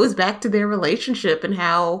kind of goes back to their relationship and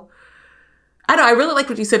how, I really like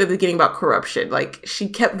what you said at the beginning about corruption. Like, she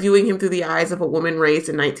kept viewing him through the eyes of a woman raised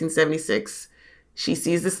in 1976. She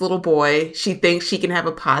sees this little boy. She thinks she can have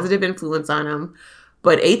a positive influence on him.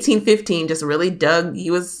 But 1815 just really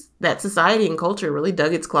that society and culture really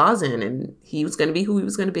dug its claws in, and he was going to be who he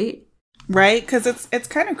was going to be. Right? Because it's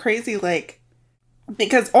kind of crazy, like,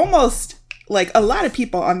 because almost, like, a lot of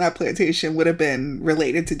people on that plantation would have been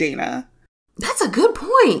related to Dana. That's a good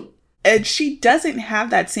point. And she doesn't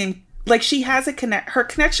have that same, like, she has her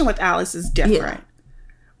connection with Alice is different. Yeah.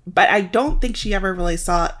 But I don't think she ever really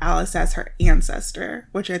saw Alice as her ancestor,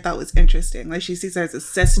 which I thought was interesting. Like, she sees her as a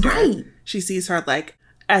sister. Right. She sees her, like,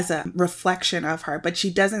 as a reflection of her. But she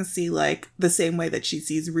doesn't see, like, the same way that she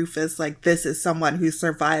sees Rufus, like, this is someone whose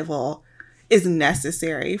survival is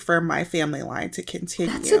necessary for my family line to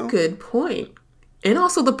continue. That's a good point. And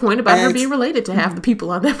also the point about her being related to half the people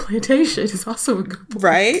on that plantation is also a good point.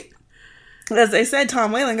 Right? As I said,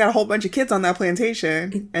 Tom Whalen got a whole bunch of kids on that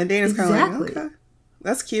plantation. And Dana's kind of like, okay,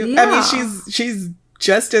 that's cute. Yeah. I mean, she's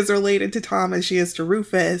just as related to Tom as she is to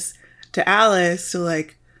Rufus, to Alice, to,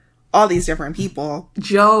 like, all these different people.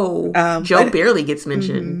 Joe barely gets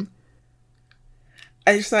mentioned.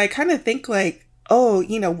 I kind of think, like, oh,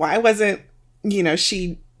 why wasn't, when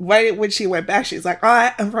she went back, she's like,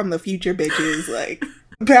 oh, I'm from the future, bitches. Like,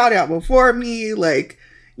 bow down before me. Like,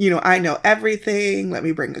 I know everything. Let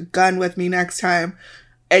me bring a gun with me next time.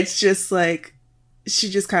 It's just like, she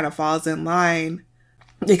just kind of falls in line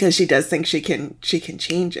because she does think she can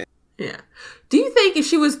change it. Yeah. Do you think if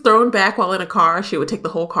she was thrown back while in a car, she would take the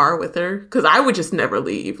whole car with her? Because I would just never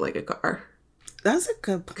leave, like, a car. That's a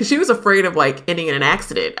good point. Because she was afraid of, like, ending in an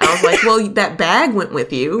accident. I was like, well, that bag went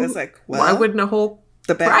with you. I was like, well, why wouldn't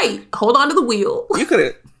the bag? Right. Hold on to the wheel. You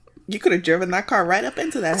could have driven that car right up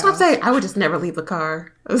into that house. That's what I'm saying. I would just never leave the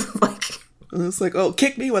car. I was like... It's like, oh,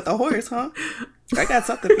 kick me with a horse, huh? I got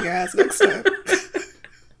something for your ass next time.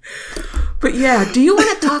 But yeah, do you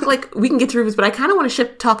want to talk, like, we can get through this, but I kind of want to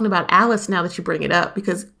shift talking about Alice now that you bring it up,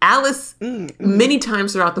 because Alice, many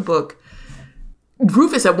times throughout the book,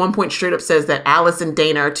 Rufus at one point straight up says that Alice and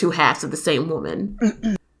Dana are two halves of the same woman.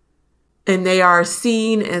 And they are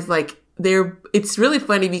seen as, like, it's really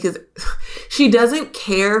funny because she doesn't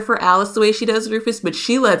care for Alice the way she does Rufus, but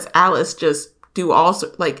she lets Alice just do all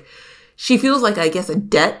sorts, like, she feels like, I guess, a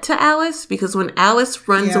debt to Alice, because when Alice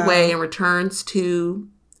runs away and returns to...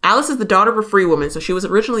 Alice is the daughter of a free woman, so she was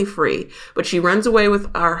originally free, but she runs away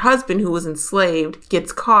with her husband who was enslaved,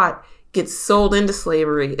 gets caught, gets sold into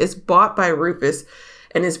slavery, is bought by Rufus,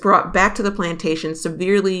 and is brought back to the plantation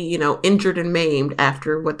severely, injured and maimed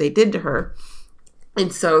after what they did to her.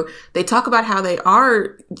 And so they talk about how they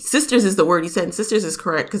are sisters is the word you said, and sisters is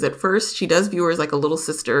correct, because at first she does view her as like a little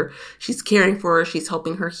sister. She's caring for her. She's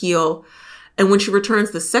helping her heal. And when she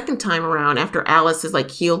returns the second time around, after Alice is like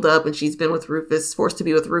healed up and she's been with Rufus, forced to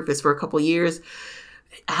be with Rufus for a couple years,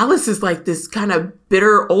 Alice is like this kind of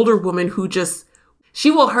bitter older woman who just, she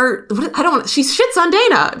will hurt. She shits on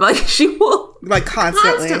Dana. Like she will. Like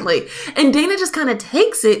constantly. And Dana just kind of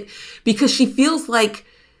takes it because she feels like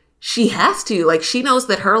she has to. Like she knows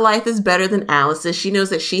that her life is better than Alice's. She knows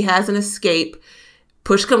that she has an escape.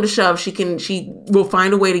 Push come to shove, she will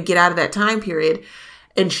find a way to get out of that time period.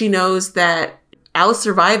 And she knows that Alice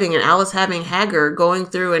surviving and Alice having Hagar going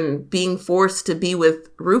through and being forced to be with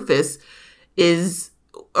Rufus is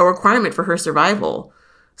a requirement for her survival.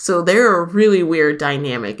 So they're a really weird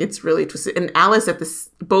dynamic. It's really twisted. And Alice at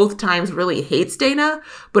both times really hates Dana,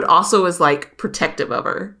 but also is like protective of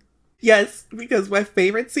her. Yes, because my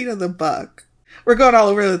favorite scene of the book, we're going all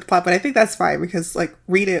over the plot, but I think that's fine because like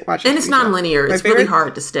read it, watch it. And it's non-linear. It's really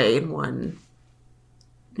hard to stay in one.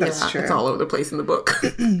 That's true. It's all over the place in the book.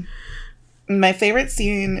 My favorite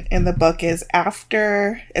scene in the book is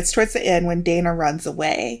after, it's towards the end when Dana runs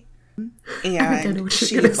away. And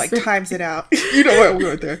she like times it out. You know what, we're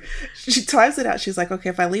going there. She times it out. She's like, okay,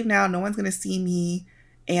 if I leave now, no one's going to see me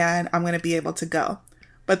and I'm going to be able to go.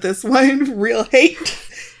 But this one real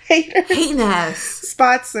hating ass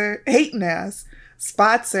spots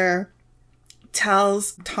her,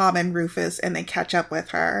 tells Tom and Rufus, and they catch up with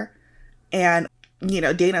her. And, you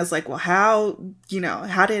know, Dana's like, well, how did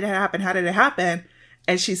it happen? How did it happen?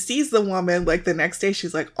 And she sees the woman, like, the next day,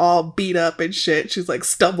 she's, like, all beat up and shit. She's, like,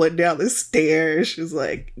 stumbling down the stairs. She's,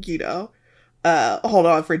 like, hold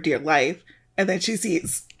on for dear life. And then she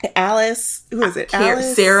sees Alice. Who is it?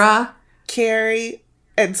 Alice? Sarah. Carrie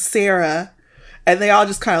and Sarah. And they all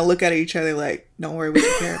just kind of look at each other like, don't worry, we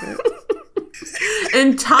take care of it.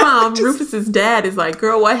 And Tom, Rufus's dad, is like,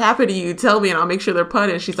 girl, what happened to you? Tell me and I'll make sure they're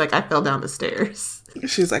punished. She's like, I fell down the stairs.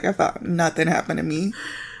 She's like, I thought nothing happened to me.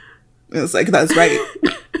 It was like, that's right.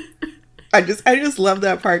 I just love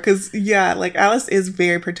that part because, yeah, like Alice is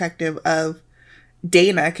very protective of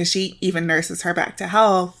Dana because she even nurses her back to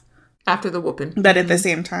health. After the whooping. But at the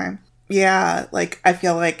same time, yeah, like I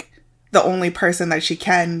feel like the only person that she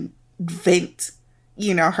can vent,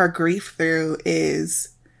 her grief through is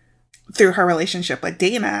through her relationship with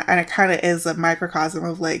Dana. And it kind of is a microcosm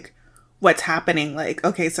of like what's happening. Like,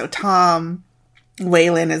 okay, so Tom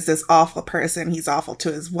Whalen is this awful person. He's awful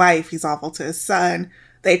to his wife. He's awful to his son.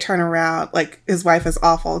 They turn around, like his wife is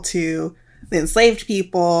awful to the enslaved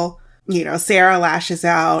people. Sarah lashes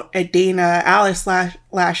out at Dana. Alice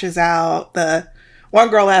lashes out. The one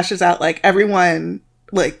girl lashes out. Like everyone,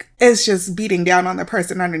 like is just beating down on the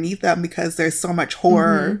person underneath them because there's so much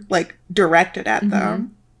horror like directed at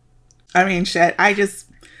them. I mean, shit.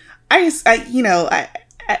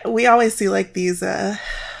 We always see like these,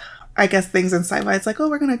 I guess things in sci-fi. It's like, oh,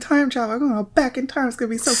 we're going to time travel. We're going to go back in time. It's going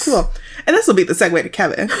to be so cool. And this will be the segue to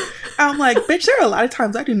Kevin. I'm like, bitch, there are a lot of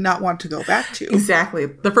times I do not want to go back to. Exactly.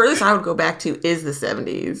 The furthest I would go back to is the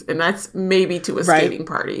 70s. And that's maybe to a skating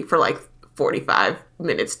party for like 45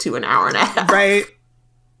 minutes to an hour and a half. Right.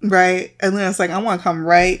 And then it's like, I want to come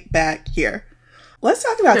right back here. Let's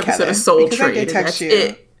talk about Kevin. Of Soul Train. I did text you.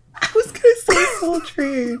 It. I was going to say Soul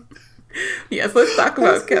Train. Yes, let's talk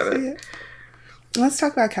about Kevin. Let's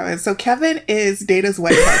talk about Kevin. So Kevin is Dana's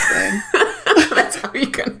white husband. That's how you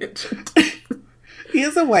got mentioned. He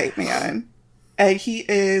is a white man. And he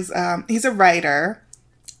is, he's a writer.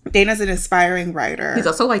 Dana's an aspiring writer. He's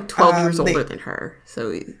also like 12 years older than her.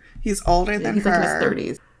 So he's older than he's her. He's like in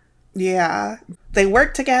his 30s. Yeah. They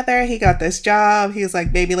work together. He got this job. He's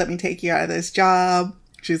like, baby, let me take you out of this job.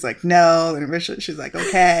 She's like, no. And eventually she's like,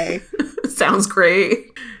 okay. Sounds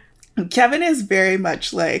great. Kevin is very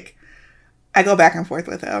much like, I go back and forth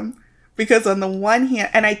with him because on the one hand,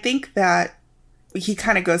 and I think that he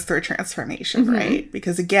kind of goes through a transformation, right?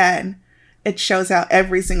 Because again, it shows how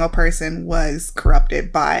every single person was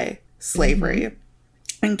corrupted by slavery.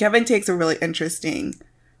 And Kevin takes a really interesting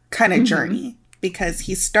kind of journey because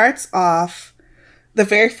he starts off the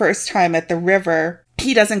very first time at the river.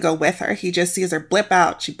 He doesn't go with her. He just sees her blip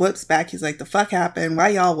out. She blips back. He's like, the fuck happened? Why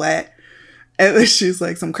y'all wet? And then she's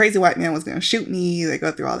like, some crazy white man was going to shoot me. They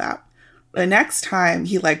go through all that. The next time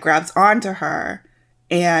he like grabs onto her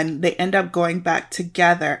and they end up going back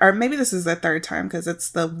together. Or maybe this is the third time because it's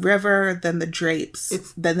the river, then the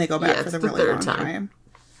drapes. Then they go back for the really long time.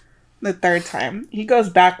 The third time. He goes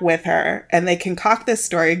back with her and they concoct this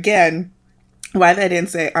story again. Why they didn't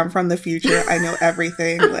say, I'm from the future. I know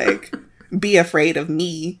everything. Like, be afraid of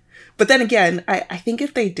me. But then again, I think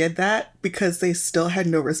if they did that because they still had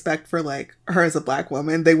no respect for like her as a black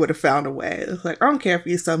woman, they would have found a way. It's like, I don't care if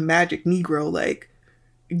you're some magic Negro, like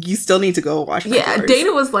you still need to go wash my clothes.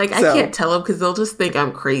 Dana was like, I can't tell them because they'll just think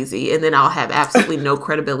I'm crazy and then I'll have absolutely no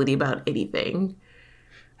credibility about anything.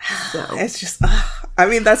 So it's just, I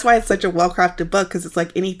mean, that's why it's such a well-crafted book, because it's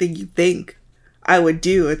like anything you think I would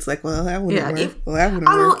do, it's like, well, that wouldn't work. Well, that wouldn't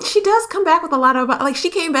work. She does come back with a lot of, like, she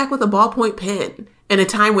came back with a ballpoint pen in a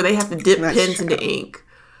time where they have to dip pens into ink.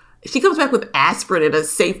 She comes back with aspirin in a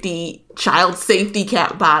child safety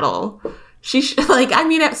cap bottle.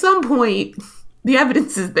 At some point, the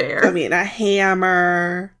evidence is there. I mean, a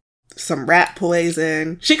hammer, some rat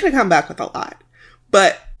poison. She could come back with a lot.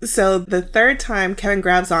 But, so the third time Kevin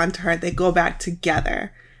grabs onto her, they go back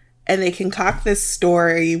together. And they concoct this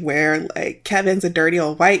story where, like, Kevin's a dirty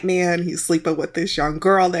old white man. He's sleeping with this young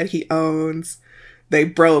girl that he owns. They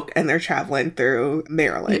broke and they're traveling through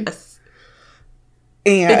Maryland. Yes.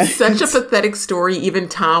 And it's such a pathetic story. Even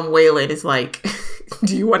Tom Whalen is like,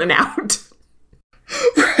 do you want an out?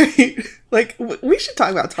 Right. Like, we should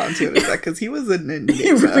talk about Tom too in a sec, because he was an enigma.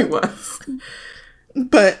 He really was.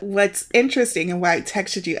 But what's interesting and why I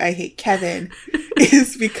texted you, I hate Kevin,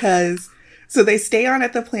 is because... So they stay on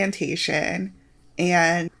at the plantation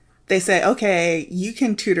and they say, okay, you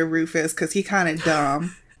can tutor Rufus because he kind of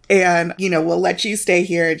dumb. And, we'll let you stay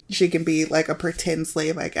here. She can be like a pretend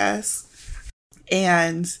slave, I guess.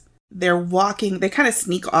 And they're walking. They kind of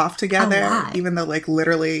sneak off together, even though like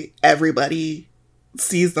literally everybody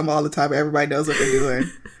sees them all the time. Everybody knows what they're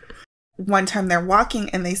doing. One time they're walking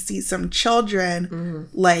and they see some children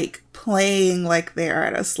like playing like they're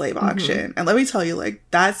at a slave auction. And let me tell you, like,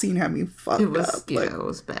 that scene had me fucked up. Yeah, like, it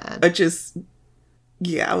was bad.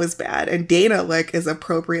 It was bad. And Dana, like, is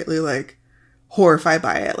appropriately, like, horrified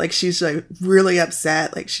by it. Like, she's, like, really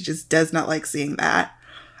upset. Like, she just does not like seeing that.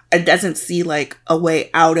 And doesn't see, like, a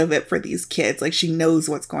way out of it for these kids. Like, she knows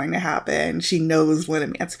what's going to happen. She knows when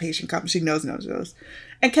emancipation comes. She knows.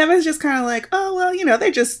 And Kevin's just kind of like, oh, well,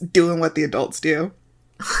 they're just doing what the adults do.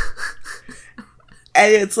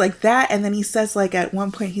 And it's like that. And then he says, like, at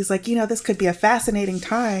one point, he's like, this could be a fascinating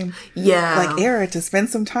time. Yeah. Like, era to spend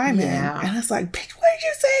some time in. And it's like, bitch, what did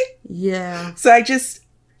you say? Yeah. So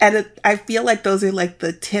I feel like those are, like,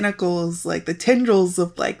 the tentacles, like, the tendrils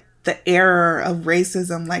of, like, the era of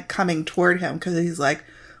racism, like, coming toward him. Because he's like,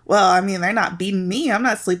 well, I mean, they're not beating me. I'm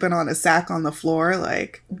not sleeping on a sack on the floor.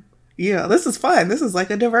 Like, this is fun. This is like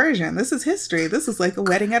a diversion. This is history. This is like a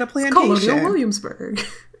wedding at a plantation. Colonial Williamsburg.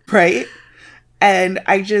 Right? And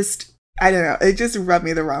I don't know. It just rubbed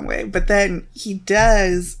me the wrong way. But then he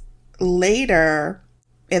does later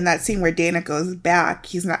in that scene where Dana goes back.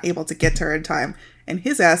 He's not able to get to her in time. And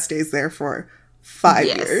his ass stays there for 5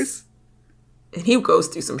 years. And he goes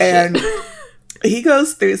through some shit. He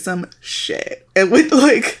goes through some shit. And when,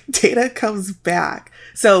 like, Dana comes back.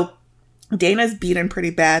 So Dana's beaten pretty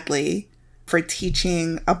badly for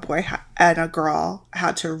teaching a boy and a girl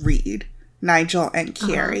how to read, Nigel and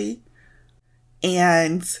Carrie.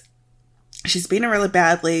 And she's beaten really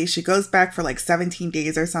badly. She goes back for like 17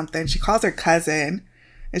 days or something. She calls her cousin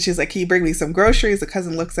and she's like, can you bring me some groceries? The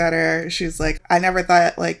cousin looks at her. She's like, I never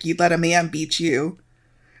thought like you'd let a man beat you.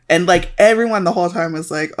 And like everyone the whole time was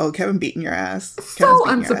like, oh, Kevin beating your ass. So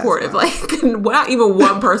unsupportive. Like, not even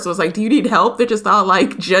one person was like, do you need help? They're just all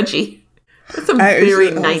like judgy. That's a very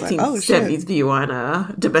 1970s view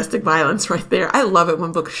on domestic violence right there. I love it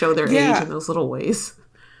when books show their age in those little ways.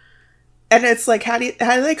 And it's like, how do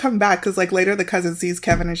they come back? Because like later the cousin sees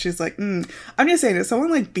Kevin and she's like, I'm just saying, if someone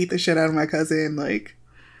like beat the shit out of my cousin, like,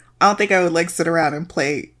 I don't think I would like sit around and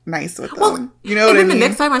play nice with them. Well, you know what I mean? And then the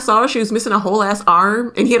next time I saw her, she was missing a whole ass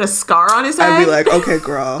arm and he had a scar on his head. I'd be like, okay,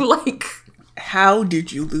 girl. Like, how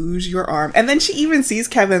did you lose your arm? And then she even sees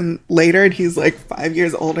Kevin later and he's like 5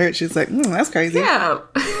 years older. And she's like, that's crazy. Yeah.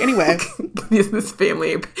 Anyway. This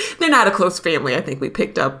family, they're not a close family. I think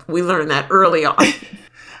we learned that early on.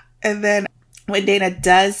 And then when Dana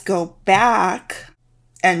does go back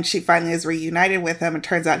and she finally is reunited with him, it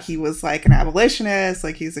turns out he was like an abolitionist.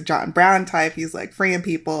 Like he's a John Brown type. He's like freeing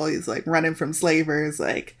people. He's like running from slavers.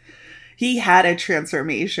 Like he had a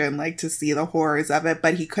transformation, like to see the horrors of it,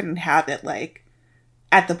 but he couldn't have it like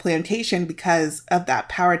at the plantation because of that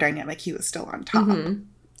power dynamic. He was still on top. Mm-hmm.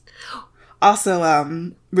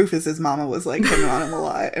 Also, Rufus's mama was like hitting on him a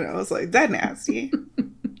lot. And I was like, that nasty.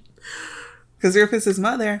 Because Rufus's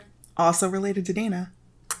mother also related to Dana.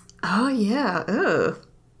 Oh, yeah. Ugh.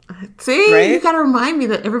 See? Right? You got to remind me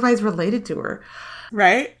that everybody's related to her.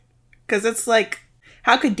 Right? Because it's like,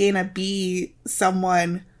 how could Dana be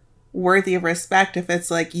someone worthy of respect if it's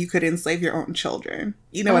like you could enslave your own children.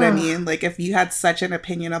 You know what I mean? Like, if you had such an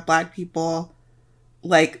opinion of Black people,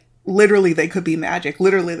 like, literally they could be magic.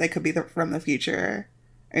 Literally they could be from the future.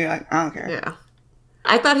 And you're like, I don't care. Yeah.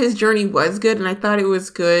 I thought his journey was good, and I thought it was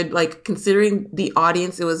good, like, considering the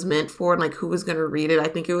audience it was meant for and, like, who was going to read it. I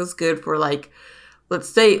think it was good for, like,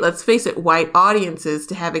 let's face it, white audiences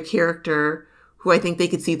to have a character who I think they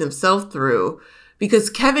could see themselves through. Because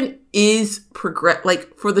Kevin is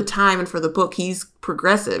like, for the time and for the book, he's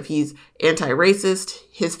progressive. He's anti-racist.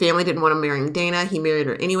 His family didn't want him marrying Dana. He married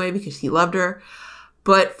her anyway because he loved her.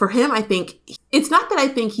 But for him, I think, it's not that I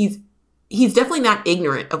think he's definitely not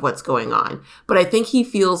ignorant of what's going on, but I think he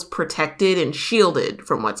feels protected and shielded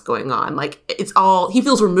from what's going on. Like, he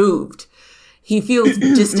feels removed. He feels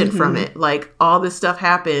distant from it. Like, all this stuff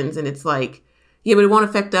happens and it's like, yeah, but it won't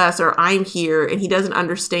affect us, or I'm here. And he doesn't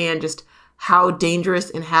understand just how dangerous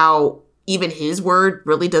and how even his word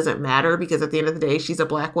really doesn't matter, because at the end of the day, she's a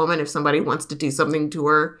Black woman. If somebody wants to do something to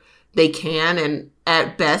her, they can. And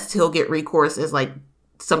at best, he'll get recourse as like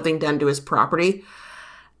something done to his property.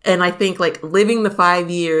 And I think like living the 5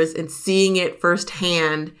 years and seeing it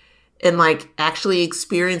firsthand and like actually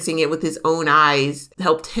experiencing it with his own eyes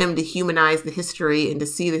helped him to humanize the history and to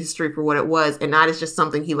see the history for what it was, and not as just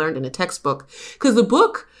something he learned in a textbook. Because the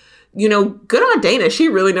book, you know, good on Dana. She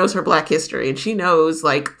really knows her Black history, and she knows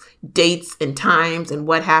like dates and times and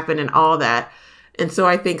what happened and all that. And so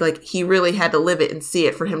I think like he really had to live it and see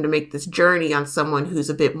it for him to make this journey on someone who's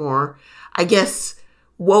a bit more, I guess,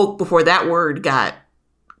 woke before that word got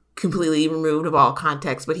completely removed of all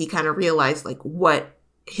context, but he kind of realized like what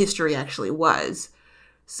history actually was.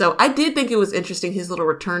 So I did think it was interesting, his little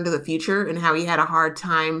return to the future and how he had a hard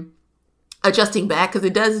time adjusting back, because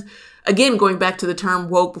it does, again, going back to the term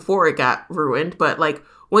woke before it got ruined, but like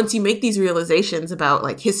once you make these realizations about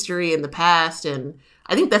like history and the past, and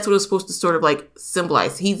I think that's what it was supposed to sort of like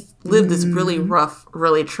symbolize. He's lived this really rough,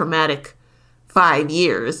 really traumatic 5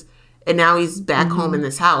 years, and now he's back home in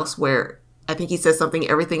this house where I think he says something,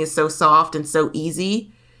 everything is so soft and so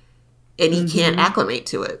easy, and he can't acclimate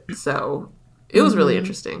to it. So it was really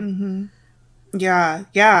interesting. Yeah.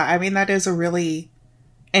 Yeah. I mean, that is a really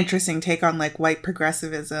interesting take on like white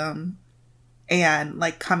progressivism and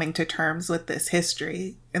like coming to terms with this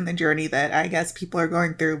history and the journey that I guess people are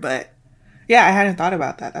going through. But yeah, I hadn't thought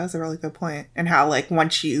about that. That was a really good point. And how like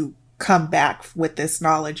once you come back with this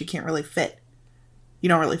knowledge, you can't really fit. You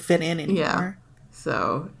don't really fit in anymore. Yeah.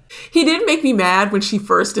 So he did make me mad when she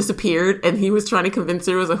first disappeared and he was trying to convince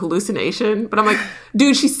her it was a hallucination. But I'm like,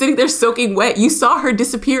 dude, she's sitting there soaking wet. You saw her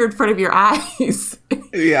disappear in front of your eyes.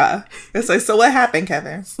 Yeah. It's like, so what happened,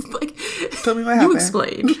 Kevin? Like, tell me what happened. You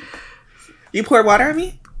explain. You poured water on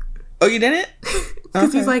me? Oh, you didn't?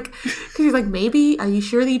 Because he's like, maybe, are you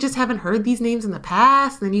sure that you just haven't heard these names in the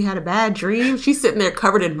past? And then you had a bad dream? She's sitting there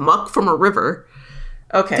covered in muck from a river.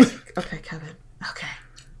 Okay. Okay, Kevin.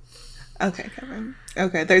 Okay, Kevin.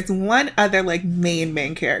 Okay, there's one other, like,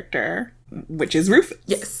 main character, which is Rufus.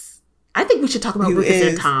 Yes. I think we should talk about Rufus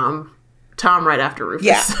and Tom. Tom right after Rufus.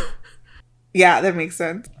 Yeah. Yeah, that makes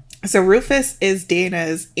sense. So Rufus is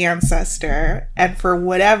Dana's ancestor, and for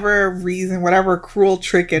whatever reason, whatever cruel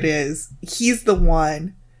trick it is, he's the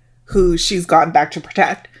one who she's gone back to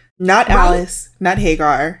protect. Not right? Alice, not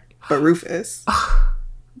Hagar, but Rufus.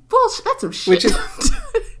 Bullshit, that's some shit. Which is,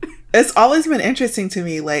 it's always been interesting to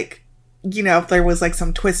me, like, you know, if there was like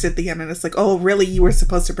some twist at the end and it's like, oh, really, you were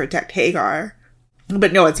supposed to protect Hagar.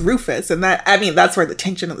 But no, it's Rufus. And that, I mean, that's where the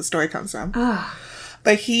tension of the story comes from.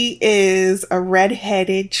 But he is a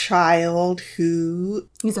redheaded child who...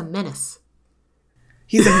 He's a menace.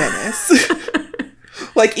 He's a menace.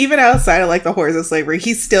 Like, even outside of like the horrors of slavery,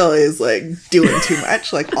 he still is like doing too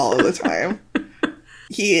much, like all of the time.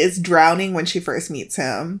 He is drowning when she first meets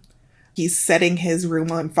him. He's setting his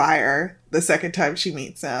room on fire the second time she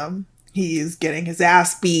meets him. He's getting his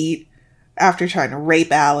ass beat after trying to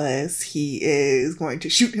rape Alice. He is going to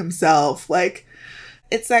shoot himself. Like,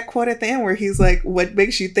 it's that quote at the end where he's like, what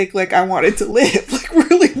makes you think like I wanted to live? Like,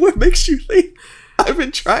 really, what makes you think I've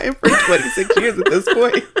been trying for 26 years at this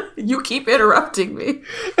point? You keep interrupting me.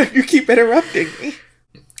 You keep interrupting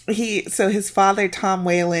me. So his father, Tom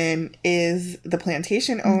Whalen, is the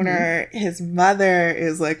plantation owner. His mother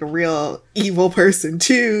is like a real evil person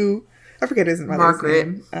too. I forget his mother's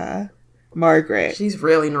name. Margaret. She's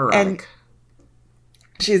really neurotic. And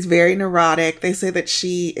she's very neurotic. They say that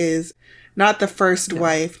she is not the first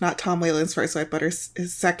wife, not Tom Whalen's first wife, but his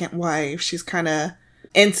second wife. She's kind of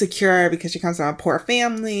insecure because she comes from a poor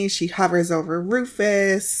family. She hovers over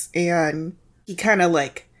Rufus, and he kind of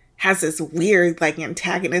like has this weird like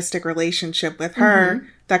antagonistic relationship with her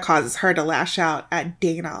that causes her to lash out at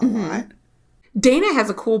Dana a lot. Dana has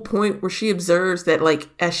a cool point where she observes that, like,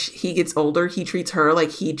 as he gets older, he treats her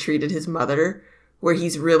like he treated his mother, where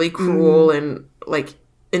he's really cruel and, like,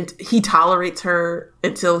 and he tolerates her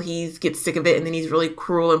until he gets sick of it, and then he's really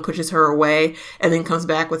cruel and pushes her away, and then comes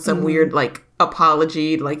back with some weird, like,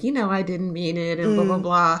 apology, like, you know, I didn't mean it, and blah, blah,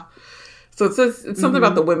 blah. So it says, it's something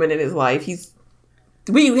about the women in his life.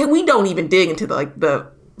 We don't even dig into,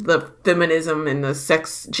 the feminism and the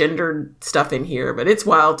sex gendered stuff in here, but it's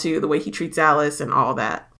wild too, the way he treats Alice and all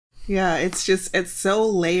that. Yeah, it's so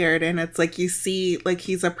layered, and it's like you see, like,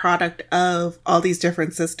 he's a product of all these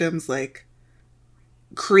different systems, like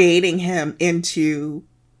creating him into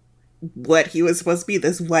what he was supposed to be,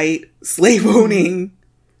 this white slave owning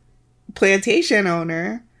plantation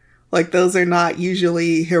owner. Like, those are not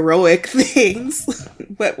usually heroic things.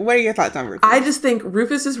 But what are your thoughts on Rufus? I just think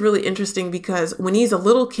Rufus is really interesting because when he's a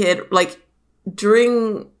little kid, like,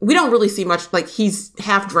 we don't really see much, like, he's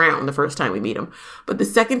half drowned the first time we meet him. But the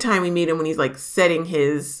second time we meet him, when he's, like, setting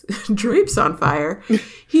his drapes on fire,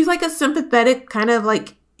 he's, like, a sympathetic kind of,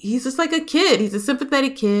 like, he's just like a kid. He's a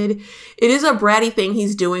sympathetic kid. It is a bratty thing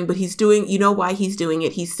he's doing, but he's doing, you know why he's doing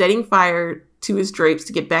it. He's setting fire to his drapes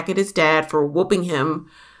to get back at his dad for whooping him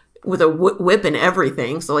with a whip and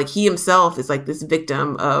everything. So, like, he himself is, like, this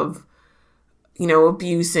victim of, you know,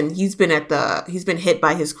 abuse, and he's been hit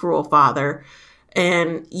by his cruel father.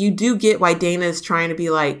 And you do get why Dana is trying to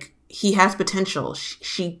be like, he has potential.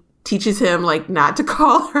 She teaches him, like, not to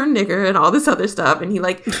call her nigger and all this other stuff. And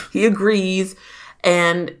he agrees.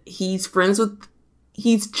 And he's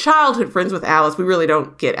childhood friends with Alice. We really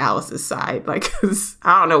don't get Alice's side. Like, 'cause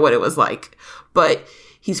I don't know what it was like, but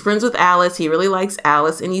he's friends with Alice. He really likes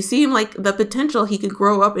Alice. And you see him, like, the potential he could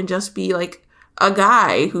grow up and just be, like, a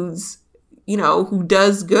guy who's, you know, who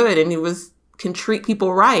does good and can treat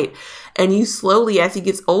people right. And you slowly, as he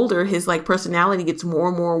gets older, his, like, personality gets more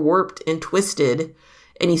and more warped and twisted.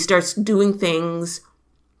 And he starts doing things.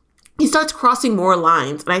 He starts crossing more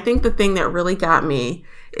lines. And I think the thing that really got me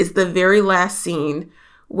is the very last scene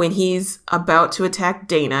when he's about to attack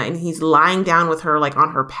Dana and he's lying down with her, like,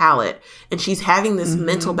 on her pallet, and she's having this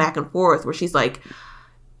mental back and forth where she's like,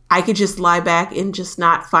 I could just lie back and just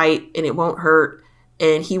not fight and it won't hurt,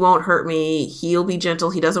 and he won't hurt me. He'll be gentle.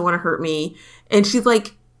 He doesn't want to hurt me. And she's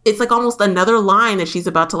like, it's like almost another line that she's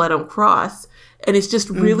about to let him cross. And it's just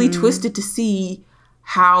really twisted to see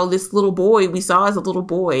how this little boy we saw as a little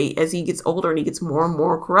boy, as he gets older and he gets more and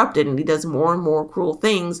more corrupted and he does more and more cruel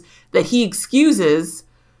things that he excuses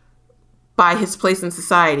by his place in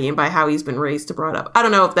society and by how he's been raised to brought up. I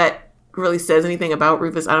don't know if that really says anything about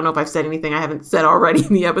Rufus. I don't know if I've said anything I haven't said already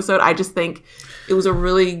in the episode. I just think it was a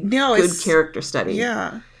really good character study.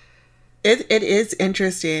 Yeah. It is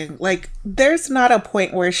interesting. Like, there's not a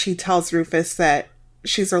point where she tells Rufus that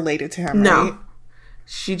she's related to him, right?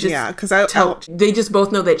 She just... Yeah, because they just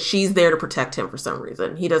both know that she's there to protect him for some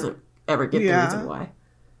reason. He doesn't ever get the reason why.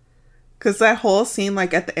 Because that whole scene,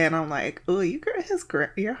 like, at the end, I'm like, oh,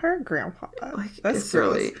 you're her grandpa. Like, that's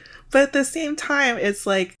really... But at the same time, it's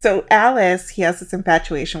like, so Alice, he has this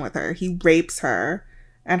infatuation with her. He rapes her,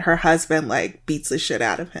 and her husband, like, beats the shit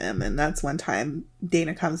out of him. And that's one time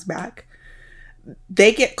Dana comes back.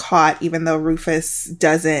 They get caught, even though Rufus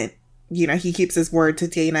doesn't, you know, he keeps his word to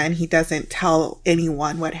Dana, and he doesn't tell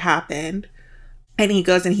anyone what happened. And he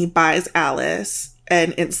goes and he buys Alice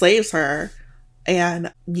and enslaves her.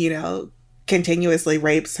 And, you know, continuously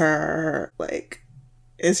rapes her. Like,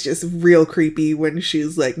 it's just real creepy when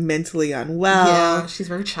she's, like, mentally unwell. Yeah, she's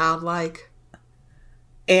very childlike.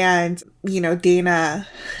 And, you know, Dana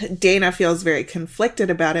feels very conflicted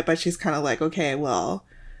about it, but she's kind of like, okay, well,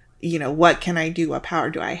 you know, what can I do? What power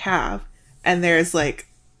do I have? And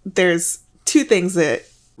there's two things that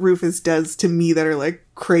Rufus does to me that are, like,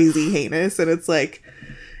 crazy heinous. And it's like,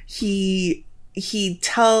 he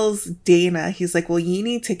tells Dana, he's like, well, you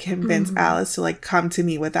need to convince Alice to, like, come to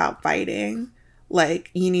me without fighting. Like,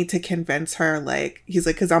 you need to convince her, like, he's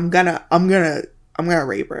like, because I'm gonna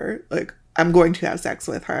rape her. Like, I'm going to have sex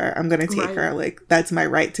with her. I'm gonna take her. Like, that's my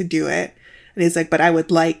right to do it. And he's like, but I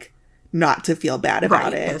would like not to feel bad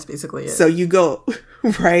about it. That's basically it. So you go,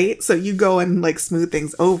 right? So you go and, like, smooth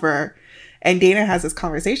things over. And Dana has this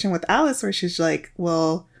conversation with Alice where she's like,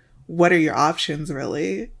 well, what are your options,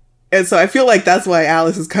 really? And so I feel like that's why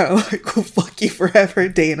Alice is kind of like, well, fuck you forever,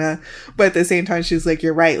 Dana. But at the same time, she's like,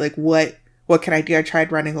 you're right. Like, what can I do? I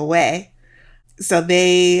tried running away. So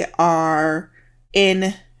they are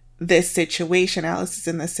in this situation. Alice is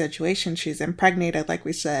in this situation. She's impregnated, like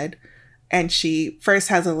we said. And she first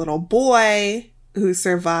has a little boy who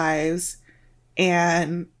survives.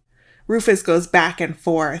 And Rufus goes back and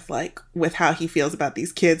forth, like, with how he feels about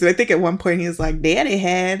these kids. And I think at one point he was like, Daddy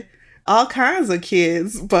had all kinds of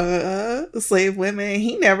kids, but slave women,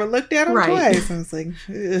 he never looked at them twice. And I was like,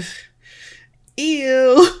 ugh,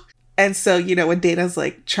 ew. And so, you know, when Dana's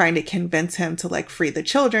like trying to convince him to like free the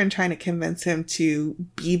children, trying to convince him to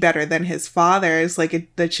be better than his father, it's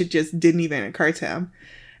like that shit just didn't even occur to him.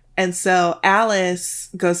 And so Alice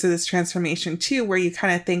goes through this transformation too, where you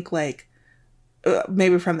kind of think like,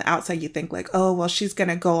 maybe from the outside you think like, oh, well, she's going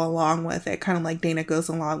to go along with it. Kind of like Dana goes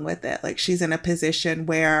along with it. Like she's in a position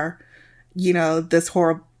where, you know, this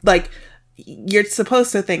horrible, like, you're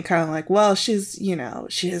supposed to think kind of like, well, she's, you know,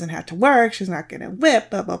 she doesn't have to work. She's not going to whip,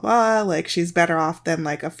 blah, blah, blah. Like, she's better off than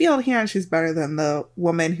like a field hand. She's better than the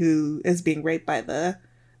woman who is being raped by the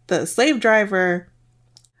slave driver.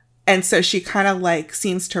 And so she kind of like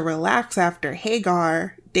seems to relax after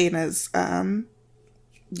Hagar, Dana's,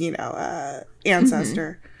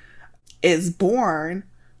 ancestor, is born.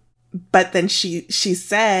 But then she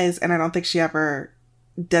says, and I don't think she ever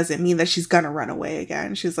doesn't mean that she's gonna run away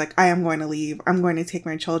again. She's like, I am going to leave. I'm going to take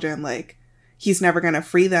my children. Like, he's never gonna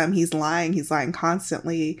free them. He's lying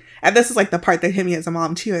constantly. And this is like the part that hit me as a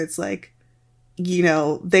mom too. It's like, you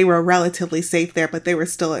know, they were relatively safe there, but they were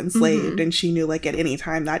still enslaved. And she knew like at any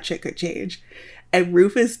time that shit could change. And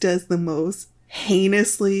Rufus does the most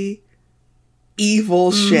heinously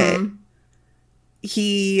evil shit.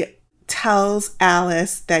 He tells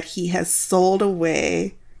Alice that he has sold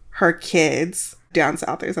away her kids down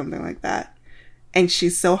south or something like that. And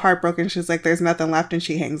she's so heartbroken. She's like, there's nothing left. And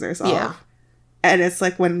she hangs herself. Yeah. And it's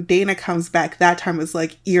like when Dana comes back, that time was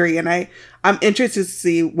like eerie. And I'm interested to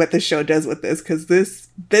see what the show does with this. Because this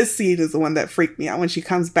scene is the one that freaked me out. When she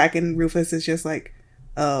comes back and Rufus is just like,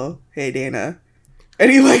 oh, hey, Dana.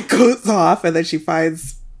 And he like goes off. And then she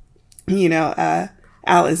finds, you know,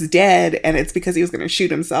 Alice dead. And it's because he was going to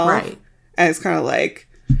shoot himself. Right. And it's kind of like,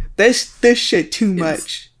 this shit too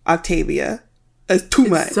much, Octavia. It's too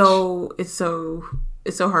much.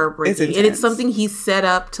 It's so heartbreaking. And it's something he set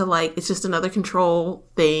up to like, it's just another control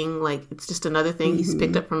thing. Like, it's just another thing he's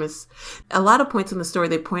picked up from his, a lot of points in the story,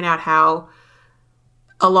 they point out how,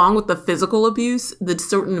 along with the physical abuse, the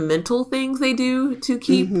certain mental things they do to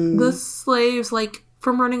keep the slaves like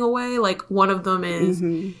from running away. Like one of them is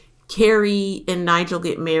Carrie and Nigel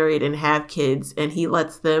get married and have kids, and he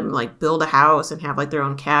lets them like build a house and have like their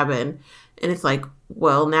own cabin. And it's like,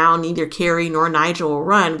 well, now neither Carrie nor Nigel will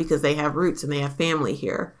run because they have roots and they have family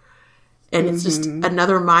here. And it's just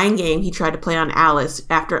another mind game he tried to play on Alice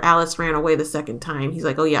after Alice ran away the second time. He's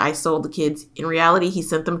like, oh yeah, I sold the kids. In reality, he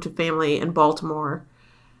sent them to family in Baltimore.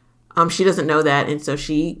 She doesn't know that. And so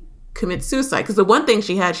she commits suicide. Because the one thing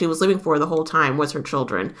she was living for the whole time was her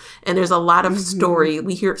children. And there's a lot of story.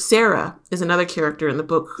 We hear Sarah is another character in the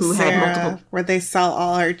book who had multiple. Where they sell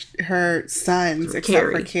all her sons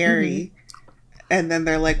except for Carrie. And then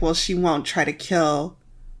they're like, well, she won't try to kill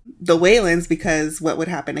the Whalens because what would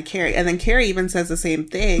happen to Carrie? And then Carrie even says the same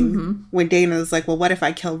thing when Dana's like, well, what if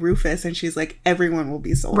I kill Rufus? And she's like, everyone will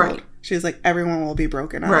be sold. Right. She's like, everyone will be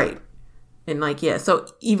broken up. Right. And like, yeah. So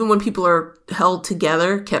even when people are held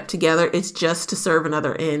together, kept together, it's just to serve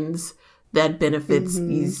another ends that benefits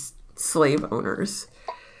these slave owners.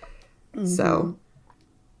 So,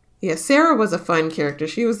 yeah, Sarah was a fun character.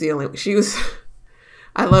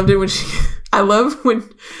 I loved it I love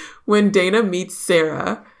when Dana meets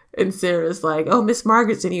Sarah and Sarah's like, oh, Miss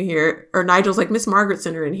Margaret's in here. Or Nigel's like, Miss Margaret's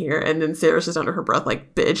in her in here. And then Sarah's just under her breath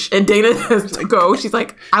like, bitch. And Dana has to go. She's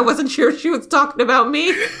like, I wasn't sure she was talking about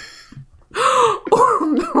me.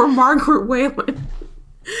 or Margaret Whalen.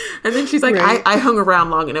 And then she's like, right. I hung around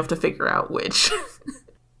long enough to figure out which.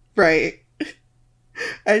 Right.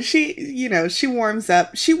 And she warms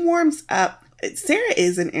up. Sarah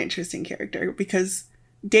is an interesting character because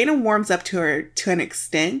Dana warms up to her to an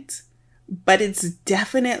extent, but it's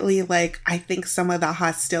definitely like, I think some of the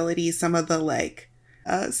hostility, some of the like,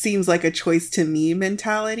 seems like a choice to me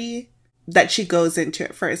mentality that she goes into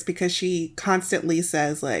at first, because she constantly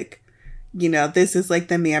says like, you know, this is like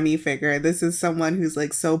the mammy figure. This is someone who's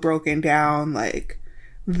like so broken down, like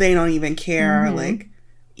they don't even care. Like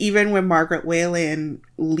even when Margaret Whalen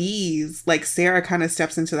leaves, like Sarah kind of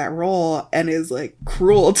steps into that role and is like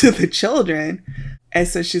cruel to the children. And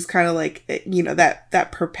so she's kind of like, you know,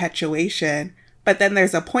 that perpetuation. But then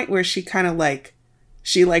there's a point where she kind of like,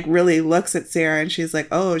 she like really looks at Sarah and she's like,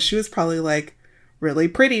 oh, she was probably like really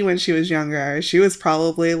pretty when she was younger. She was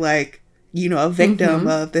probably like, you know, a victim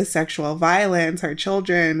of this sexual violence. Her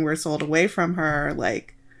children were sold away from her.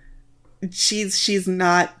 Like she's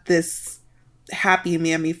not this happy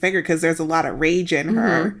mammy figure because there's a lot of rage in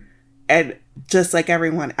her. And just like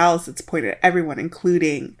everyone else, it's pointed at everyone,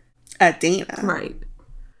 including at Dana. Right.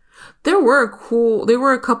 There were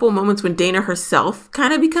a couple moments when Dana herself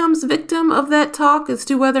kind of becomes victim of that talk as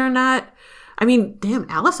to whether or not, I mean, damn,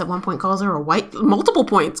 Alice at one point calls her a white, multiple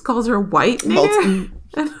points calls her a white nigger.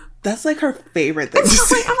 That's like her favorite thing.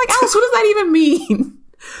 I'm like, Alice, what does that even mean?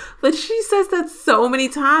 But she says that so many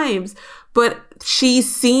times. But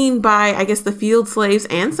she's seen by, I guess, the field slaves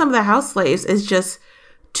and some of the house slaves as just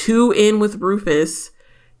too in with Rufus.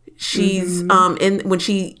 She's and when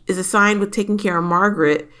she is assigned with taking care of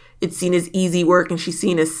Margaret, it's seen as easy work, and she's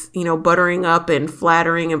seen as, you know, buttering up and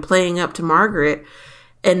flattering and playing up to Margaret.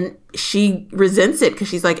 And she resents it because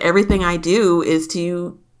she's like, everything I do is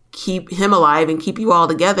to keep him alive and keep you all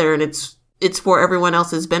together, and it's for everyone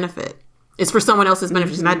else's benefit. It's for someone else's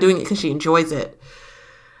benefit. She's not doing it because she enjoys it.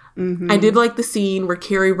 I did like the scene where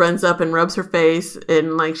Carrie runs up and rubs her face,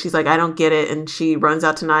 and like she's like, I don't get it, and she runs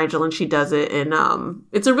out to Nigel and she does it, and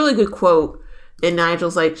it's a really good quote. And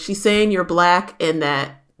Nigel's like, she's saying you're black and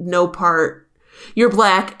that you're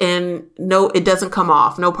black and no, it doesn't come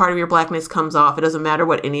off. No part of your blackness comes off. It doesn't matter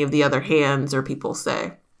what any of the other hands or people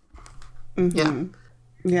say.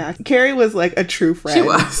 Yeah. Carrie was like a true friend. She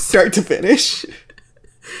was. Start to finish.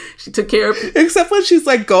 She took care of... Except when she's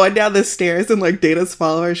like going down the stairs and like Dana's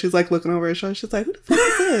following her. She's like looking over her shoulder. She's like, who the fuck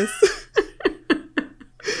is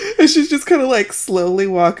this? And she's just kind of like slowly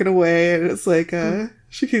walking away. And it's like,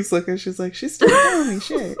 she keeps looking. She's like, she's still following me.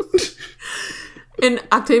 Shit. And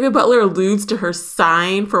Octavia Butler alludes to her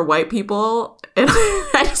sign for white people. And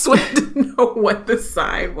I just wanted to know what the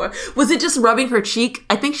sign was. Was it just rubbing her cheek?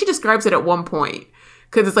 I think she describes it at one point.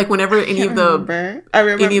 Because it's like whenever any of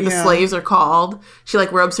the slaves are called, she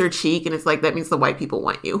like rubs her cheek, and it's like, that means the white people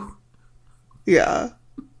want you. Yeah.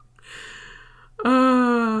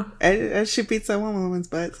 And she beats that one woman's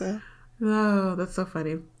butt, so. Oh, that's so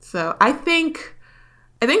funny. So I think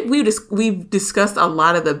we've discussed a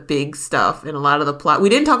lot of the big stuff and a lot of the plot. We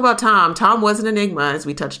didn't talk about Tom. Tom was an enigma, as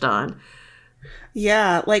we touched on.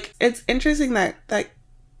 Yeah, like, it's interesting that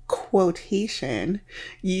quotation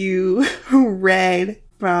you read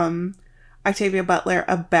from Octavia Butler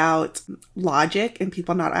about logic and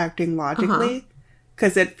people not acting logically,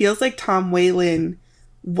 because it feels like Tom Whalen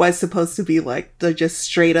was supposed to be like the just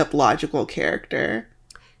straight up logical character,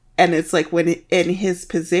 and it's like when in his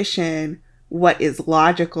position, what is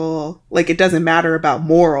logical, like it doesn't matter about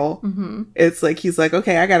moral. It's like he's like,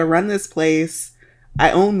 okay, I gotta run this place,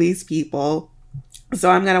 I own these people, so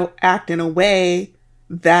I'm gonna act in a way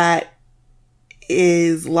that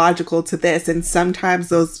is logical to this. And sometimes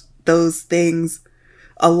those things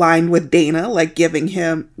aligned with Dana, like giving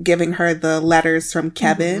her the letters from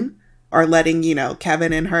Kevin, or letting, you know,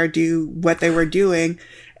 Kevin and her do what they were doing.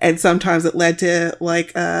 And sometimes it led to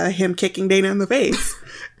like him kicking Dana in the face.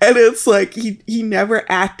 And it's like he never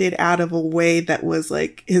acted out of a way that was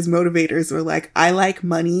like, his motivators were like, I like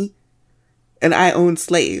money and I own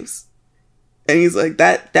slaves. And he's like,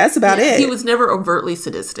 that's about it. He was never overtly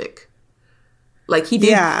sadistic. Like, he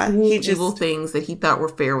did evil things that he thought were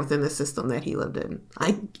fair within the system that he lived in.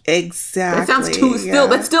 Exactly. That sounds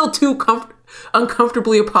that's still too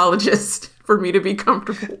uncomfortably apologist for me to be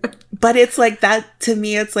comfortable with. But it's like that, to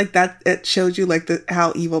me, it's like that, it shows you like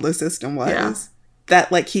how evil the system was. Yeah.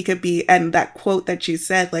 That like he could be, and that quote that you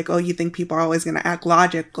said, like, oh, you think people are always going to act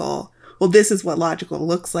logical. Well, this is what logical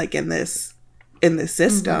looks like in this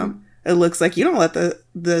system. It looks like you don't let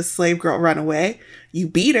the slave girl run away. You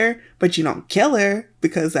beat her, but you don't kill her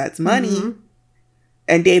because that's money.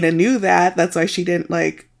 And Dana knew that. That's why she didn't,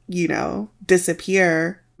 like, you know,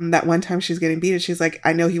 disappear. And that one time she's getting beaten, she's like,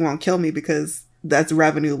 I know he won't kill me because that's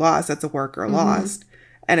revenue lost. That's a worker lost.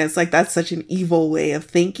 And it's like, that's such an evil way of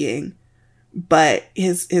thinking. But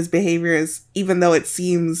his behavior is, even though it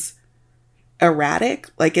seems erratic,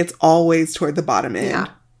 like it's always toward the bottom end. Yeah.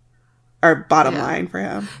 Or bottom line for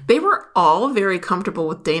him. They were all very comfortable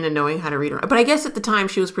with Dana knowing how to read her. But I guess at the time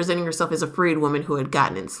she was presenting herself as a freed woman who had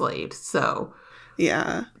gotten enslaved. So.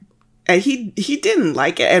 Yeah. And he didn't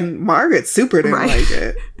like it. And Margaret super didn't like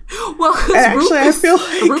it. Well, actually, I feel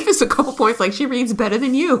like Rufus a couple points like, she reads better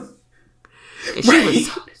than you. And she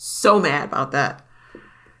was so mad about that.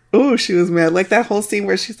 Oh, she was mad. Like that whole scene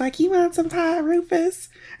where she's like, you want some time, Rufus?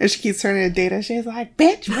 And she keeps turning to Dana. She's like,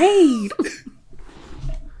 bitch, read.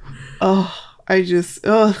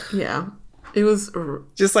 Yeah. It was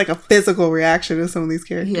just like a physical reaction to some of these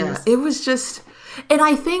characters. Yeah, it was just, and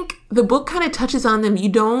I think the book kind of touches on them.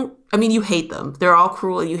 You hate them. They're all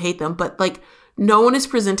cruel and you hate them, but like no one is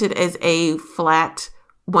presented as a flat,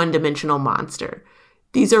 one-dimensional monster.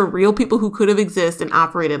 These are real people who could have existed and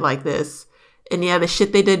operated like this. And yeah, the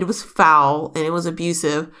shit they did was foul and it was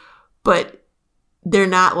abusive, but they're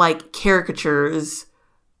not like caricatures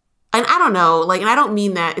and I don't know, like, and I don't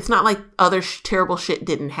mean that. It's not like other terrible shit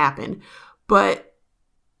didn't happen, but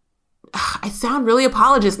I sound really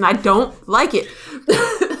apologist and I don't like it.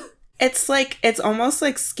 It's like, it's almost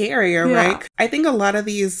like scarier, Yeah. right? I think a lot of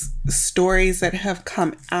these stories that have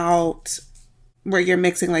come out where you're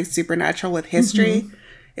mixing like supernatural with history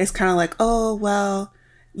is kind of like, oh, well,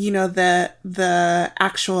 you know, the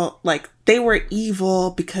actual, like, they were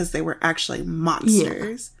evil because they were actually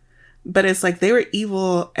monsters. But it's like they were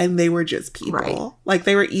evil and they were just people. Right. Like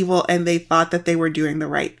they were evil and they thought that they were doing the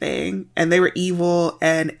right thing. And they were evil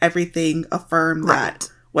and everything affirmed that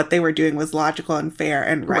what they were doing was logical and fair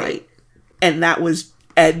and right. And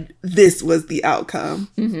and this was the outcome.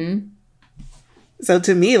 Mm-hmm. So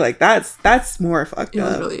to me, like, that's more fucked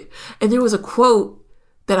up. Really. And there was a quote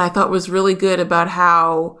that I thought was really good about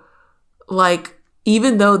how, like,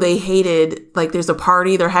 even though they hated, like, there's a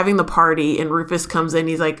party, they're having the party, and Rufus comes in,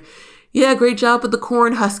 he's like, yeah, great job with the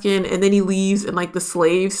corn husking. And then he leaves, and, like, the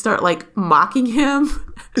slaves start, like, mocking him.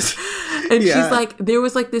 And she's like, there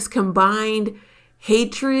was, like, this combined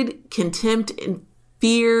hatred, contempt, and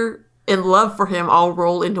fear and love for him all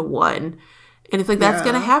rolled into one. And it's like, that's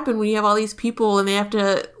going to happen when you have all these people and they have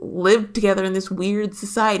to live together in this weird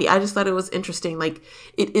society. I just thought it was interesting. Like,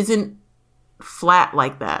 it isn't flat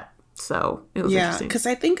like that. So it was interesting. Because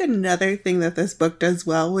I think another thing that this book does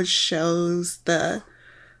well was shows the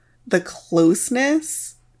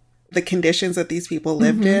closeness, the conditions that these people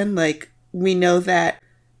lived in. Like, we know that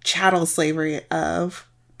chattel slavery of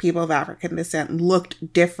people of African descent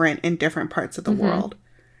looked different in different parts of the world.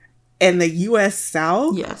 In the U.S.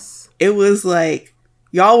 South, it was like,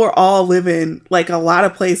 y'all were all living, like a lot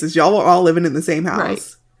of places, y'all were all living in the same house.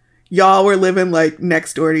 Right. Y'all were living like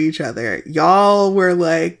next door to each other. Y'all were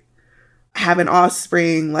like having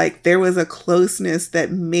offspring. Like there was a closeness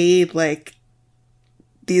that made like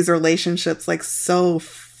these relationships like so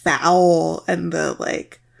foul and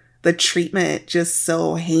the treatment just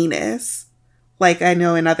so heinous. Like I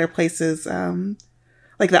know in other places,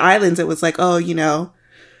 like the islands, it was like, oh, you know,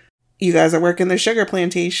 you guys are working the sugar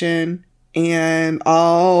plantation and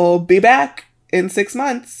I'll be back in 6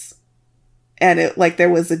 months. And it like there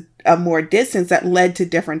was a more distance that led to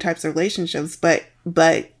different types of relationships.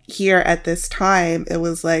 But here at this time, it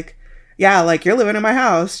was like, yeah, like you're living in my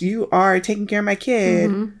house. You are taking care of my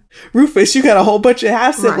kid. Rufus, you got a whole bunch of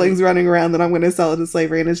half siblings running around that I'm going to sell into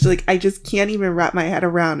slavery. And it's just like, I just can't even wrap my head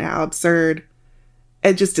around how absurd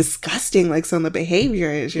and just disgusting like some of the behavior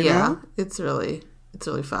is, you know? It's really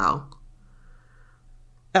foul.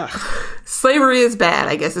 Ugh. Slavery is bad,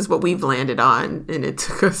 I guess, is what we've landed on. And it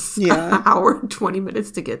took us an hour and 20 minutes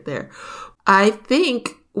to get there. I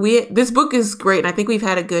think this book is great. And I think we've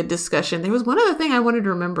had a good discussion. There was one other thing I wanted to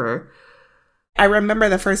remember. I remember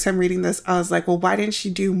the first time reading this, I was like, well, why didn't she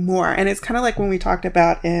do more? And it's kind of like when we talked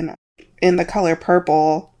about in The Color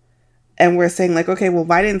Purple, and we're saying like, okay, well,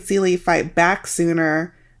 why didn't Celie fight back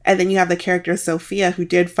sooner? And then you have the character Sophia who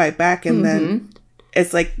did fight back. And then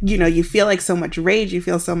it's like, you know, you feel like so much rage, you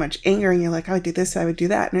feel so much anger, and you're like, I would do this, I would do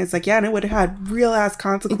that. And it's like, yeah, and it would have had real ass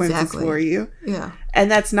consequences for you. Yeah. And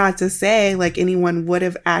that's not to say like anyone would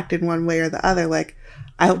have acted one way or the other. Like,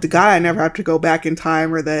 I hope to God I never have to go back in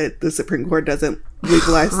time, or that the Supreme Court doesn't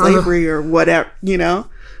legalize slavery or whatever, you know?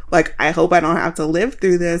 Like, I hope I don't have to live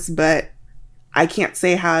through this, but I can't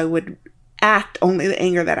say how I would act, only the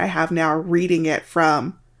anger that I have now reading it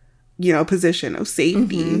from, you know, position of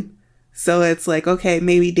safety. So it's like, okay,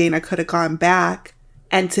 maybe Dana could have gone back.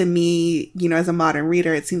 And to me, you know, as a modern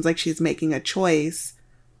reader, it seems like she's making a choice.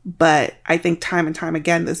 But I think time and time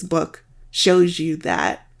again, this book shows you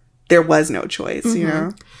that there was no choice, you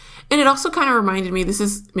know? And it also kind of reminded me, this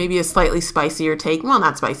is maybe a slightly spicier take. Well,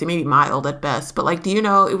 not spicy, maybe mild at best. But like, do you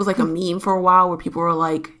know, it was like a meme for a while where people were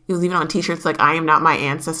like, it was even on t-shirts like, I am not my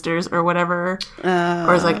ancestors or whatever.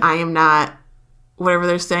 Or it's like, I am not whatever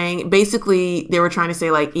they're saying. Basically, they were trying to say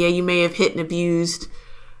like, yeah, you may have hit and abused,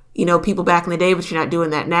 you know, people back in the day, but you're not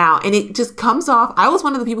doing that now. And it just comes off, I was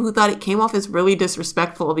one of the people who thought it came off as really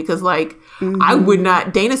disrespectful because like, I would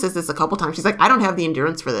not, Dana says this a couple times. She's like, I don't have the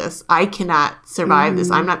endurance for this. I cannot survive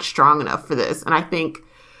this. I'm not strong enough for this. And I think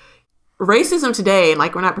racism today, and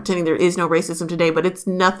like, we're not pretending there is no racism today, but it's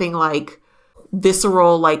nothing like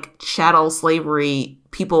visceral, like chattel slavery,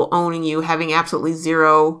 people owning you, having absolutely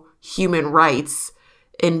zero human rights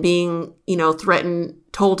and being, you know, threatened,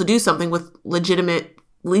 told to do something with legitimate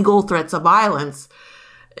legal threats of violence.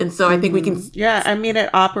 And so I think we can... Yeah, I mean,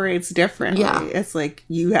 it operates differently. Yeah. It's like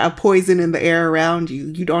you have poison in the air around you.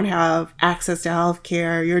 You don't have access to health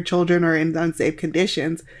care. Your children are in unsafe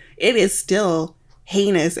conditions. It is still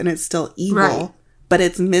heinous and it's still evil, but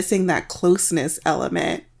it's missing that closeness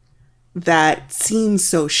element. that seems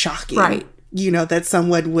so shocking. Right. You know, that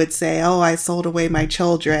someone would say, oh, I sold away my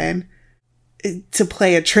children to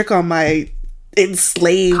play a trick on my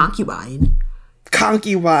enslaved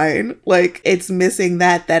concubine. Like, it's missing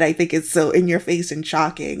that I think is so in your face and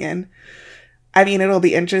shocking. And I mean, it'll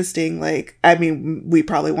be interesting. Like, I mean, we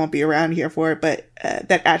probably won't be around here for it, but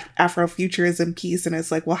that Afrofuturism piece, and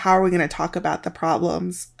it's like, well, how are we going to talk about the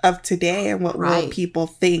problems of today and what will people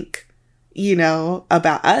think, you know,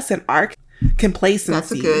 about us and our complacency?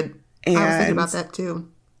 That's a good. I was thinking about that too.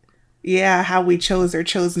 Yeah, how we chose or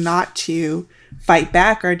chose not to fight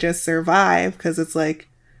back or just survive, because it's like,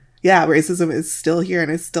 yeah, racism is still here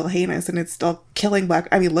and it's still heinous and it's still killing Black.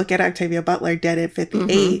 I mean, look at Octavia Butler, dead at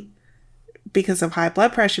 58 because of high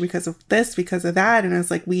blood pressure, because of this, because of that. And it's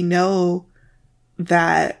like, we know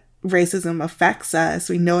that racism affects us.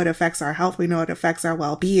 We know it affects our health. We know it affects our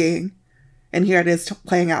well-being. And here it is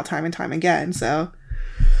playing out time and time again. So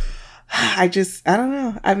I don't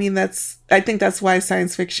know. I mean, I think that's why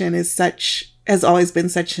science fiction has always been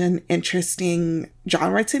such an interesting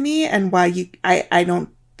genre to me, and why I don't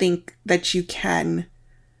think that you can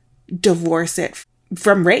divorce it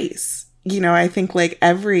from race. You know, I think like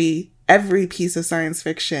every piece of science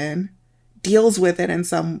fiction deals with it in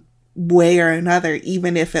some way or another,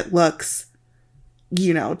 even if it looks,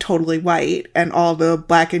 you know, totally white and all the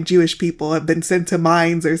Black and Jewish people have been sent to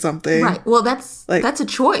mines or something. Right. Well, that's a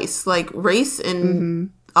choice. Like, race and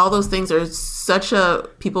all those things are such a,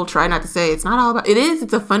 people try not to say it's not all about,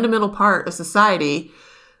 it's a fundamental part of society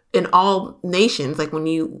in all nations. Like, when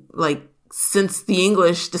you, like, since the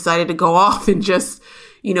English decided to go off and just,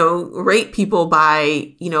 you know, rate people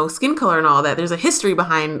by, you know, skin color and all that, there's a history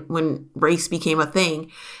behind when race became a thing.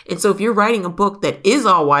 And so if you're writing a book that is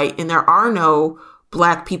all white and there are no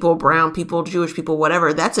Black people, brown people, Jewish people,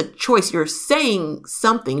 whatever, that's a choice. You're saying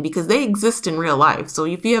something because they exist in real life. So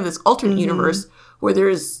if you have this alternate universe where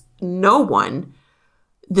there's no one,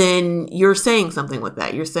 then you're saying something with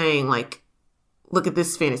that. You're saying, like, look at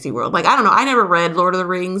this fantasy world. Like, I don't know. I never read Lord of the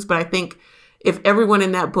Rings, but I think if everyone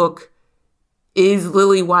in that book is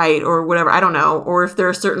lily white or whatever, I don't know, or if there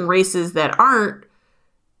are certain races that aren't,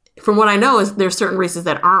 from what I know is there's certain races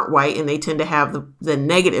that aren't white and they tend to have the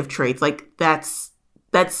negative traits. Like, that's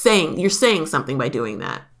saying, you're saying something by doing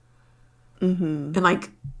that. And like,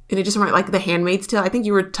 and it just reminded, like, The Handmaid's Tale. I think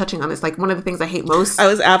you were touching on this. Like, one of the things I hate most.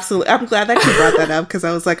 I'm glad that you brought that up, because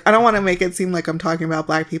I was like, I don't want to make it seem like I'm talking about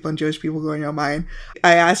Black people and Jewish people going on mine.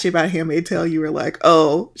 I asked you about Handmaid's Tale. You were like,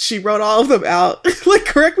 oh, she wrote all of them out. Like,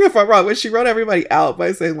 correct me if I'm wrong, but she wrote everybody out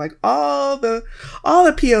by saying, like, all the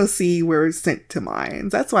POC were sent to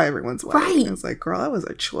mines. That's why everyone's white. Right. And I was like, girl, that was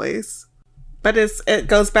a choice. But it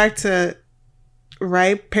goes back to,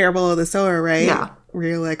 right, Parable of the Sower, right? Yeah. Where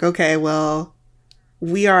you're like, okay, well,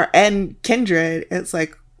 we are, and Kindred, it's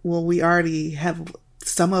like, well,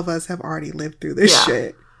 some of us have already lived through this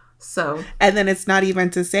shit. So. And then it's not even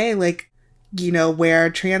to say, like, you know, where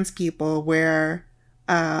trans people, where,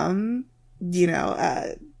 you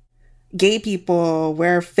know, gay people,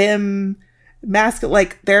 where masculine,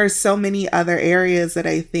 like, there are so many other areas that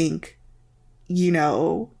I think, you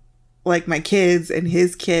know, like, my kids and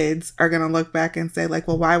his kids are going to look back and say, like,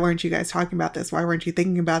 well, why weren't you guys talking about this? Why weren't you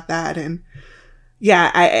thinking about that? And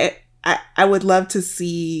yeah, I would love to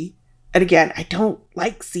see, and again, I don't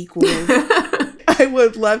like sequels. I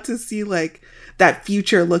would love to see, like, that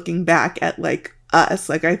future looking back at, like, us.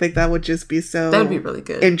 Like, I think that would just be so, that would be really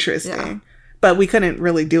good, interesting. Yeah. But we couldn't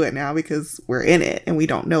really do it now because we're in it and we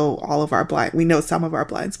don't know we know some of our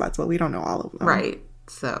blind spots, but we don't know all of them. Right.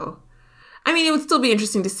 So, I mean, it would still be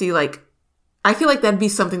interesting to see, like, I feel like that'd be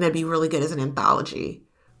something that'd be really good as an anthology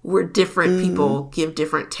where different people give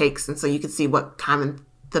different takes. And so you could see what common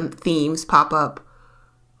themes pop up,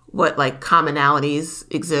 what, like,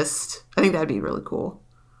 commonalities exist. I think that'd be really cool.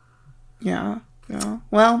 Yeah. Yeah.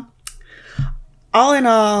 Well, all in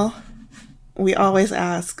all, we always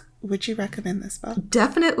ask, would you recommend this book?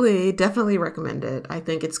 Definitely recommend it. I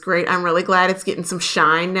think it's great. I'm really glad it's getting some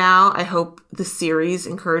shine now. I hope the series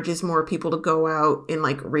encourages more people to go out and,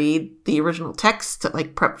 like, read the original text to,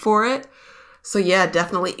 like, prep for it. So yeah,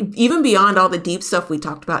 definitely. Even beyond all the deep stuff we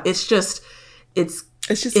talked about, it does. It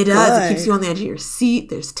keeps you on the edge of your seat.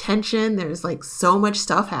 There's tension. There's, like, so much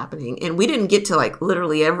stuff happening, and we didn't get to, like,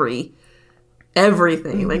 literally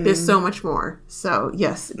everything. Like, there's so much more. So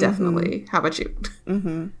yes, definitely. How about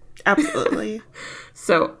you? Absolutely.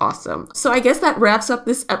 So awesome. So I guess that wraps up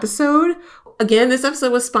this episode. Again, this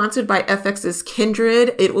episode was sponsored by FX's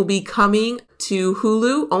Kindred. It will be coming to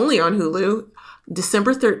Hulu, only on Hulu,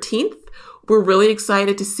 December 13th. We're really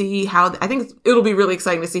excited to see I think it'll be really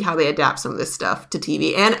exciting to see how they adapt some of this stuff to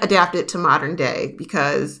TV and adapt it to modern day,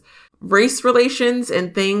 because race relations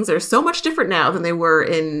and things are so much different now than they were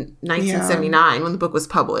in 1979 when the book was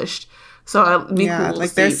published. So cool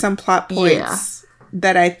like there's some plot points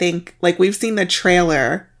that I think, like, we've seen the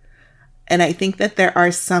trailer, and I think that there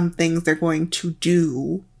are some things they're going to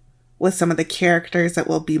do with some of the characters that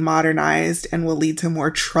will be modernized and will lead to more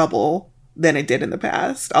trouble than it did in the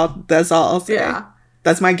past. That's all I'll say. Yeah.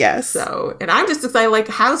 That's my guess. So, and I'm just excited, like,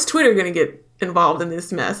 how's Twitter going to get involved in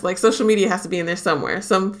this mess? Like, social media has to be in there somewhere.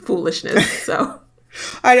 Some foolishness, so.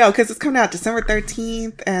 I know, because it's coming out December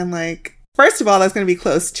 13th, and, like, first of all, that's going to be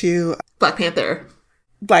close to Black Panther,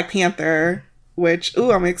 which,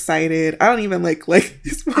 I'm excited. I don't even like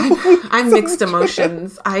this movie. I'm mixed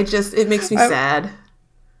emotions. It makes me sad.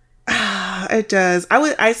 It does.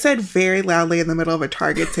 I said very loudly in the middle of a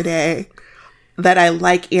Target today that I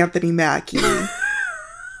like Anthony Mackie.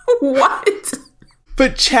 What?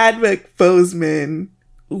 But Chadwick Boseman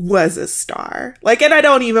was a star. Like, and I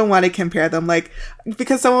don't even want to compare them, like,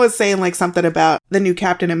 because someone was saying, like, something about the new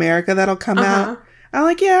Captain America that'll come out. I'm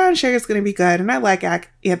like, yeah, I'm sure it's going to be good. And I like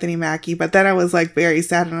Anthony Mackie, but then I was, like, very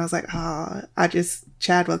sad, and I was like,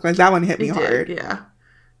 Chadwick, like, that one hit me hard. Yeah.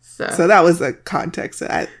 So that was the context.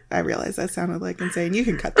 I realized that sounded, like, insane. You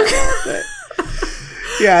can cut that out, but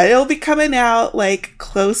yeah, it'll be coming out, like,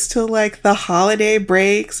 close to, like, the holiday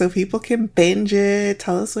break, so people can binge it.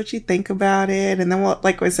 Tell us what you think about it. And then,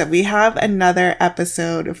 like I said, we have another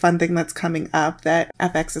episode, a fun thing that's coming up that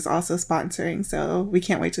FX is also sponsoring, so we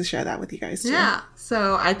can't wait to share that with you guys, too. Yeah,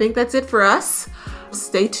 so I think that's it for us.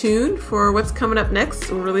 Stay tuned for what's coming up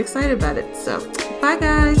next. We're really excited about it. So, bye,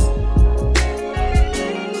 guys.